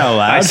said that out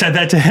loud? I said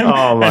that to him.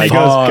 Oh my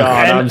God,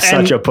 I'm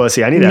such a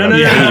pussy. I need that.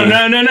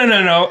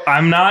 No.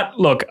 I'm not.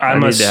 Look, I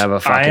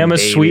am a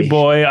sweet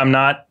boy. I'm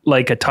not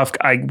like a tough.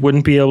 I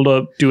wouldn't be able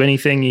to do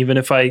anything even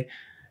if it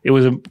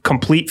was a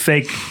complete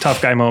fake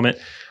tough guy moment.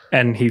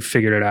 And he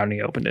figured it out and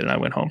he opened it and I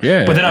went home.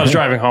 Yeah. But then I was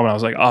driving home and I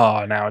was like,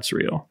 oh, now it's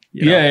real.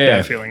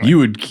 That feeling. Like, you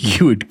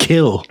would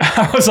kill.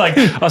 I was like,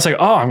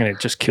 oh, I'm gonna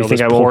just kill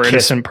this poor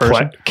innocent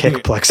person. Kick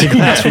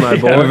plexiglass for my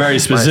boy. I have a very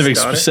specific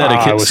set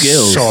of kick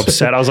skills. So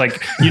upset. I was like,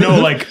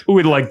 like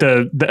with like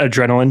the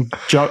adrenaline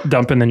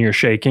dump and then you're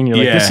shaking. You're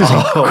like, this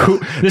isn't cool.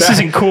 This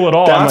isn't cool at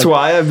all. That's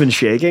why I've been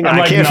shaking.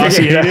 I can't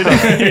nauseated.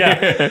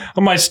 Yeah.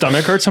 My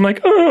stomach hurts. I'm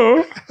like,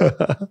 oh.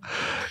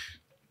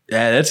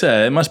 Yeah,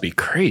 it must be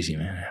crazy,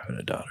 man, having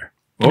a daughter.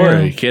 Or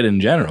a kid in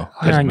general.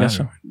 Yeah, I guess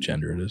so.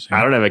 Gender it is.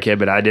 I don't have a kid,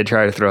 but I did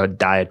try to throw a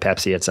Diet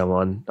Pepsi at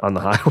someone on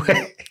the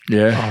highway.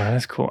 Yeah. Oh,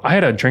 that's cool. I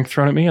had a drink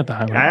thrown at me at the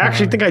highway. I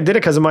actually think I did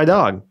it because of my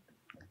dog.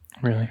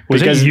 Really?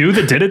 Was it you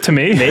that did it to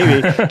me?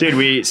 Maybe.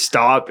 Dude,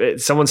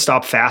 someone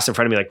stopped fast in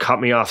front of me, like cut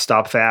me off,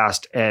 stopped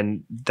fast,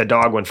 and the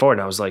dog went forward.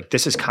 And I was like,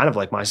 this is kind of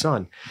like my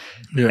son.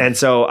 Yeah. And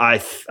so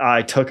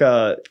I took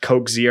a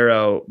Coke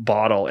Zero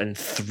bottle and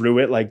threw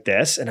it like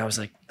this. And I was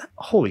like,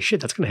 holy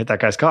shit, that's going to hit that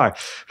guy's car.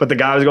 But the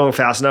guy was going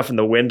fast enough and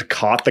the wind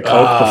caught the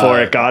Coke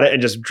before it got it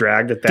and just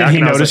dragged it back. Did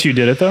he notice you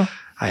did it though?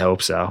 I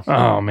hope so.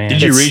 Oh man!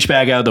 Did you reach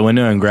back out the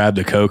window and grab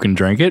the Coke and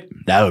drink it?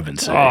 That would have been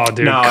sick. Oh,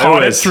 dude!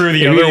 Caught it through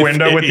the other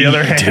window with the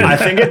other hand. I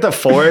think at the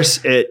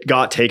force it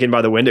got taken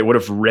by the wind. It would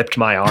have ripped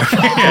my arm.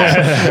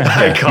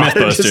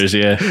 Mythbusters,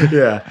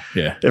 yeah.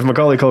 If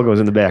Macaulay Culkin was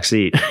in the back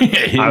seat,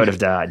 I would have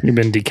died. You've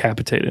been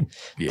decapitated.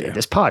 Yeah. Dude,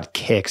 this pod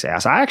kicks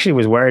ass. I actually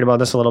was worried about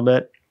this a little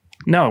bit.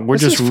 No, we're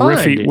just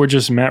riffy. Dude. We're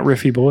just Matt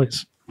Riffy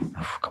boys.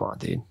 Oh, come on,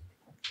 dude.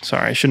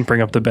 Sorry, I shouldn't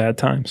bring up the bad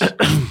times.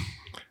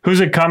 Who's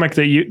a comic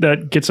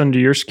that gets under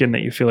your skin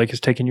that you feel like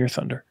has taken your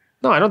thunder?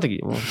 No, I don't think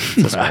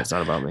that's why it's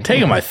not about me.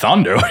 Taking my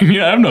thunder? I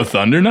have no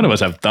thunder. None of us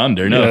have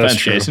thunder. No offense,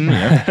 Jason.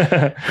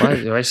 Why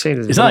do I say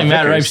this? It's not like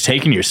Matt Ripe's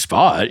taking your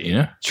spot,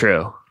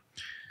 True.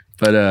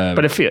 But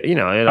if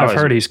I've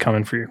heard he's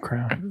coming for your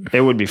crown.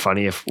 It would be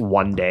funny if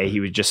one day he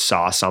would just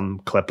saw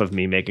some clip of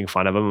me making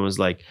fun of him and was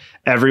like,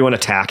 everyone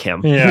attack him.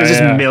 Yeah, There's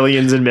just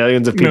millions and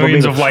millions of people.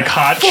 Millions of like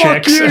hot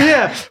chicks.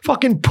 You,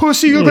 fucking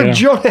pussy, you're the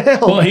Jonah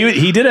Hill. Well,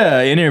 he did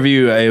an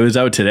interview. It was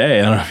out today.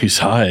 I don't know if you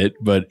saw it,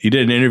 but he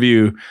did an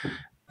interview.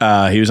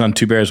 He was on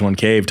Two Bears, One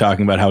Cave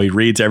talking about how he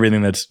reads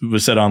everything that's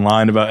said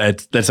online about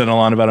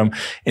him.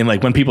 And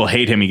like when people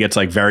hate him, he gets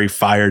like very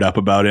fired up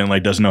about it and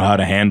like doesn't know how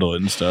to handle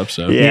it and stuff.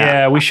 So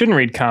yeah, we shouldn't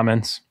read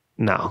comments.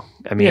 No,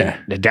 I mean,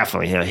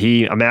 definitely. Yeah.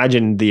 He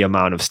imagine the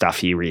amount of stuff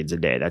he reads a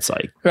day. That's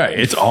like, right.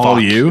 It's all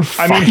you.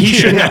 I mean, he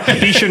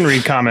shouldn't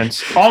read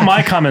comments. All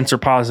my comments are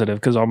positive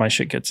because all my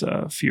shit gets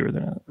fewer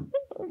than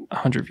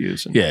 100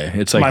 views. And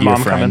it's like my your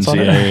mom friends. comments on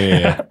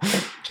it.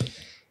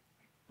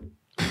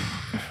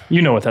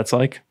 You know what that's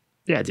like.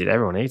 Yeah, dude,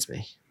 everyone hates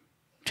me.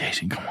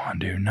 Jason, come on,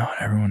 dude. Not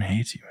everyone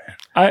hates you,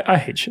 man. I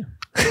hate you.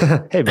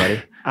 Hey,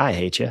 buddy, I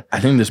hate you. I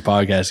think this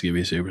podcast is going to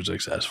be super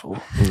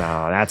successful.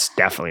 No, that's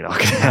definitely not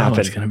going to it's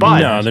happen. gonna be- But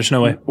No, there's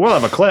no way. we'll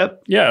have a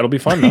clip. Yeah, it'll be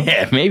fun though.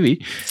 Yeah,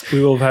 maybe.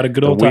 We will have had a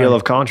good The old wheel time.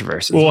 of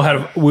controversy. We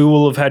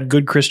will have had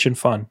good Christian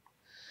fun.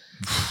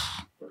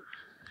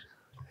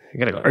 I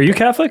gotta go. Are you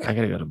Catholic? I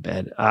gotta go to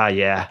bed.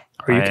 Yeah.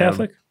 Are you I am.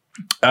 Catholic?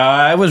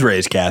 I was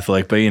raised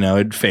Catholic, but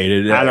it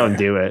faded. I don't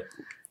do it.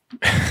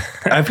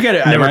 I forget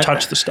it. Never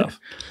touched the stuff.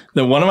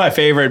 One of my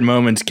favorite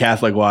moments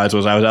Catholic wise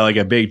was I was at like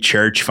a big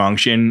church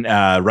function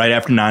right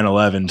after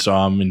 9/11. So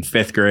I'm in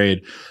 5th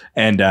grade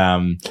and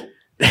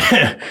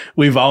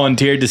we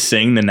volunteered to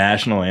sing the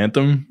national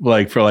anthem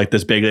for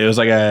this big, it was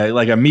like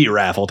a meat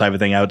raffle type of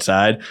thing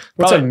outside.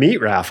 What's a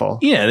meat raffle?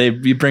 Yeah,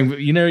 you bring,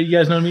 you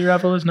guys know what a meat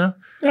raffle is now?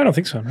 I don't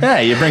think so. No. Yeah,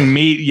 you bring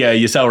meat. Yeah,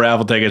 you sell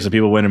raffle tickets so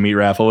people win a meat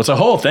raffle. It's a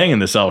whole thing in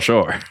the South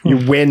Shore. You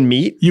win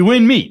meat? You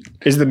win meat.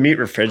 Is the meat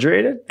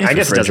refrigerated? I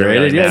guess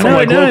refrigerated, it doesn't yeah. really From matter.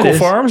 like it local is.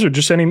 farms or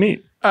just any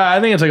meat? I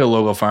think it's like a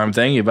local farm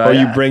thing. You buy. Or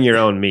you bring your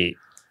own meat.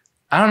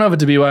 I don't know if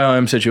it's a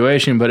BYOM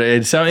situation, but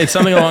it's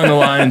something along the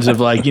lines of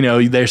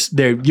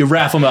you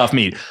raffle off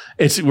meat.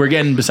 We're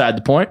getting beside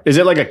the point. Is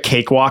it like a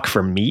cakewalk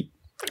for meat?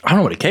 I don't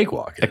know what a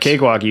cakewalk is. A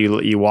cakewalk,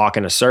 you walk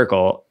in a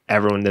circle.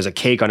 There's a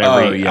cake on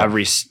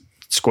every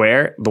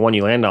square. The one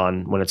you land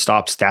on, when it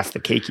stops, that's the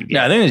cake you get.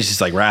 Yeah, I think it's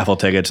just like raffle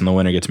tickets and the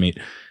winner gets meat.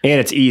 And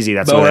it's easy.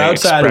 That's But where we're the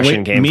outside.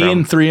 expression came Me from.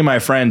 and 3 of my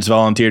friends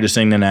volunteered to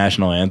sing the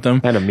national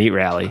anthem At a meat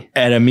rally.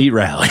 at a meat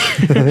rally,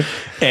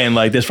 and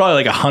there's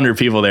probably 100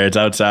 people there. It's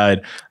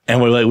outside, and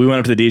we went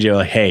up to the DJ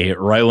like, "Hey,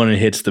 right when it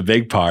hits the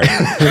big part,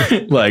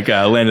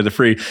 Land of the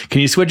Free,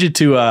 can you switch it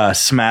to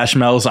Smash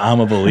Mouth's I'm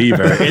a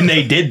Believer?" And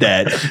they did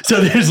that.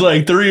 So there's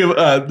 3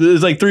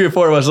 or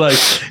 4 of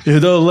us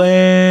the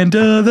land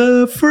of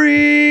the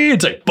free.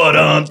 It's like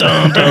dun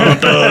dun dun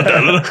dun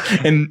dun.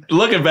 And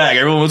looking back,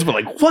 everyone was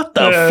like, "What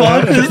the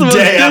fuck?" This is the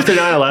Day after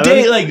 9/11?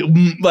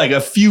 Day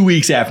a few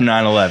weeks after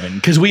 9/11,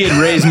 because we had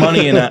raised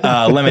money in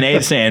a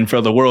lemonade stand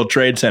for the World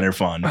Trade Center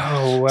Fund.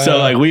 Oh, wow.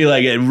 So we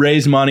had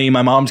raised money.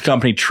 My mom's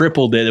company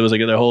tripled it. It was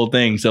their whole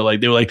thing. So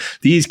they were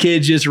these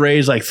kids just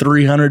raised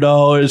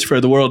 $300 for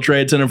the World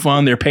Trade Center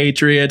Fund. They're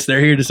patriots. They're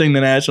here to sing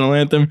the national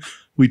anthem.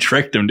 We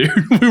tricked them, dude.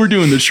 We were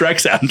doing the Shrek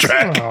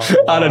soundtrack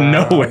out of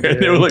nowhere.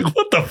 Dude. They were like,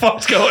 "What the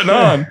fuck's going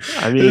on?"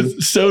 I mean,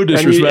 it's so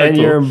disrespectful. And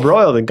you're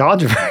embroiled in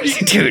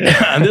controversy. Dude,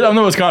 I'm the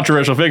most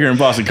controversial figure in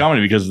Boston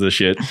comedy because of this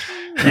shit.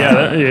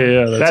 Yeah,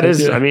 That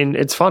is, I mean,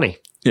 it's funny.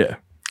 Yeah.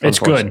 It's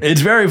good.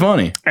 It's very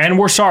funny. And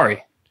we're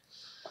sorry.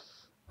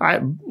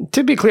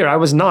 To be clear, I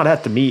was not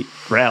at the meat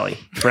raffle.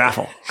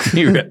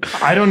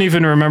 I don't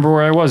even remember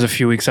where I was a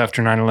few weeks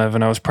after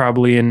 9/11. I was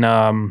probably in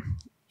Abu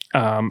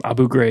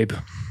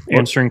Ghraib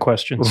answering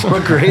questions.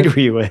 What grade were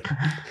you in?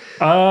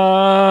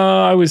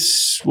 I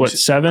was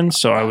 7,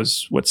 so I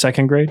was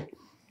 2nd grade.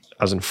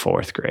 I was in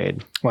 4th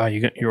grade. Wow,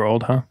 you're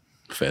old, huh?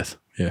 5th.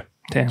 Yeah.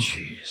 Damn.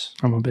 Jeez.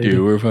 I'm a baby.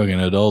 Dude, we're fucking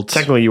adults.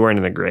 Technically, you weren't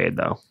in a grade,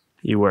 though.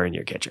 You were in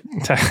your kitchen.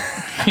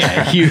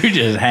 Yeah, you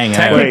just hang out.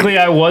 Technically,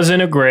 I was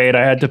in a grade.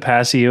 I had to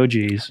pass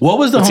EOGs. What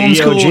was the What's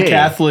homeschool EOG?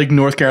 Catholic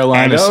North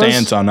Carolina Egos?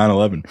 stance on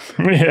 9/11?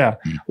 Yeah.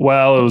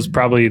 Well, it was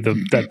probably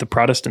that the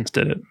Protestants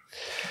did it.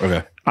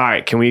 Okay. All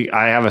right.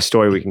 I have a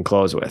story we can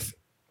close with.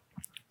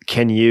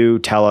 Can you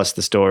tell us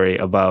the story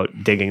about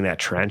digging that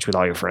trench with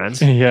all your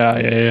friends?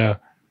 Yeah.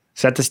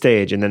 Set the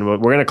stage, and then we're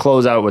going to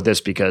close out with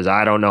this because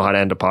I don't know how to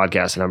end a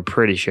podcast, and I'm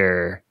pretty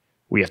sure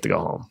we have to go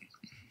home.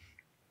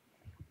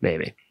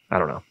 Maybe. I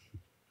don't know.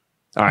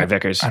 All right,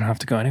 Vickers. I don't have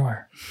to go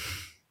anywhere.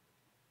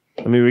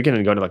 I mean, we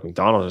can go to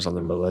McDonald's or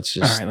something, but let's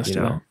just, All right, let's do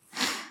that.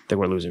 I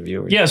think we're losing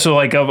viewers. Yeah, so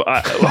being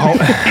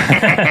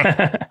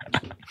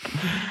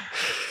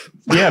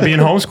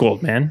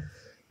homeschooled, man.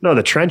 No,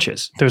 the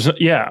trenches.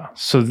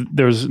 So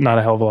there's not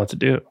a hell of a lot to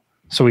do.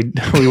 So we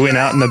went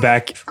out in the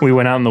back. We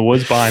went out in the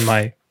woods behind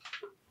my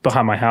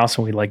house,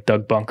 and we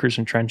dug bunkers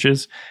and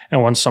trenches.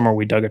 And one summer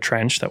we dug a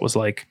trench that was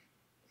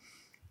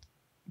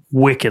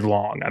wicked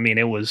long. I mean,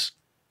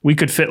 we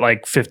could fit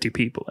 50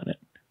 people in it,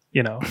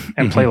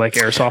 and play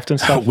airsoft and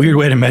stuff. Weird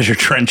way to measure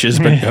trenches,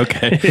 but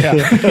okay.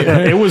 Yeah.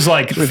 It was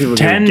people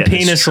 10 get this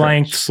penis trench.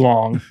 lengths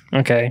long.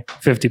 Okay.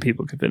 50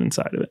 people could fit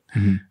inside of it.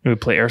 Mm-hmm. We would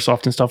play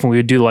airsoft and stuff, and we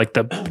would do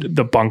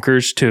the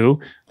bunkers too,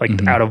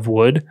 out of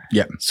wood.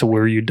 Yeah. So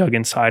where you dug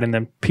inside, and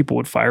then people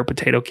would fire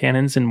potato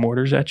cannons and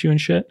mortars at you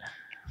and shit.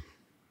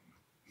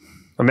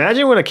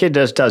 Imagine what a kid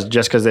does just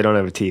because they don't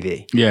have a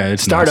TV. Yeah,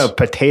 it's Start nuts. a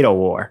potato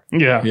war.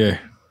 Yeah. Yeah.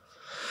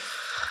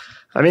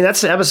 I mean,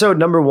 that's episode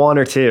number 1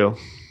 or 2.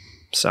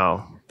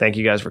 So thank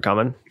you guys for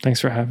coming. Thanks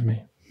for having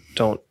me.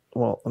 Let me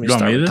You want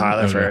start me with to?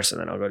 Tyler Okay. first, and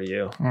then I'll go to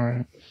you. All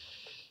right.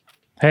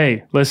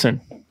 Hey,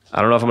 listen, I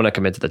don't know if I'm going to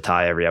commit to the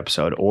tie every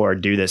episode or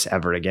do this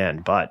ever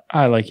again, but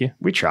I like you.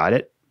 we tried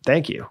it.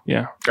 Thank you.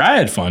 Yeah. I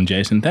had fun,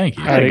 Jason. Thank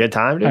you. I had a good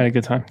time, I had a dude.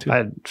 good time too. I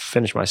had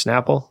finished my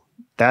Snapple.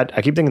 That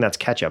I keep thinking that's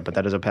ketchup, but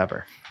that is a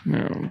pepper.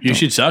 You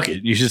should suck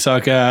it. You should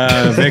suck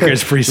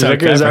Vickers pre-sucked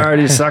Vickers pepper.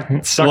 already sucked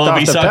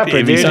off the pepper.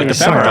 If he sucked the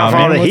pepper off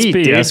all the heat,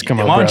 dude.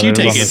 Why don't you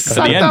take it for the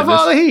Sucked end off of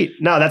all the this? heat.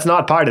 No, that's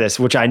not part of this,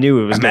 which I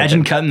knew it was.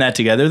 Imagine cutting that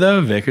together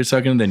though. Vickers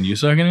sucking it, then you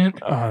sucking it.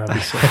 Oh, that'd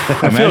be so.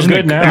 I feel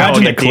good now.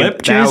 Imagine the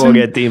clip, that will Jason.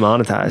 get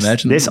demonetized.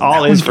 Imagine this that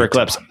all would is for get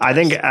clips. I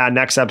think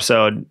next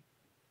episode.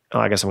 Oh,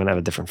 I guess I'm gonna have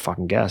a different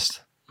fucking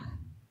guest.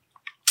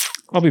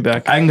 I'll be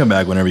back. I can come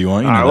back whenever you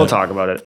want. You All know right, we'll that. talk about it.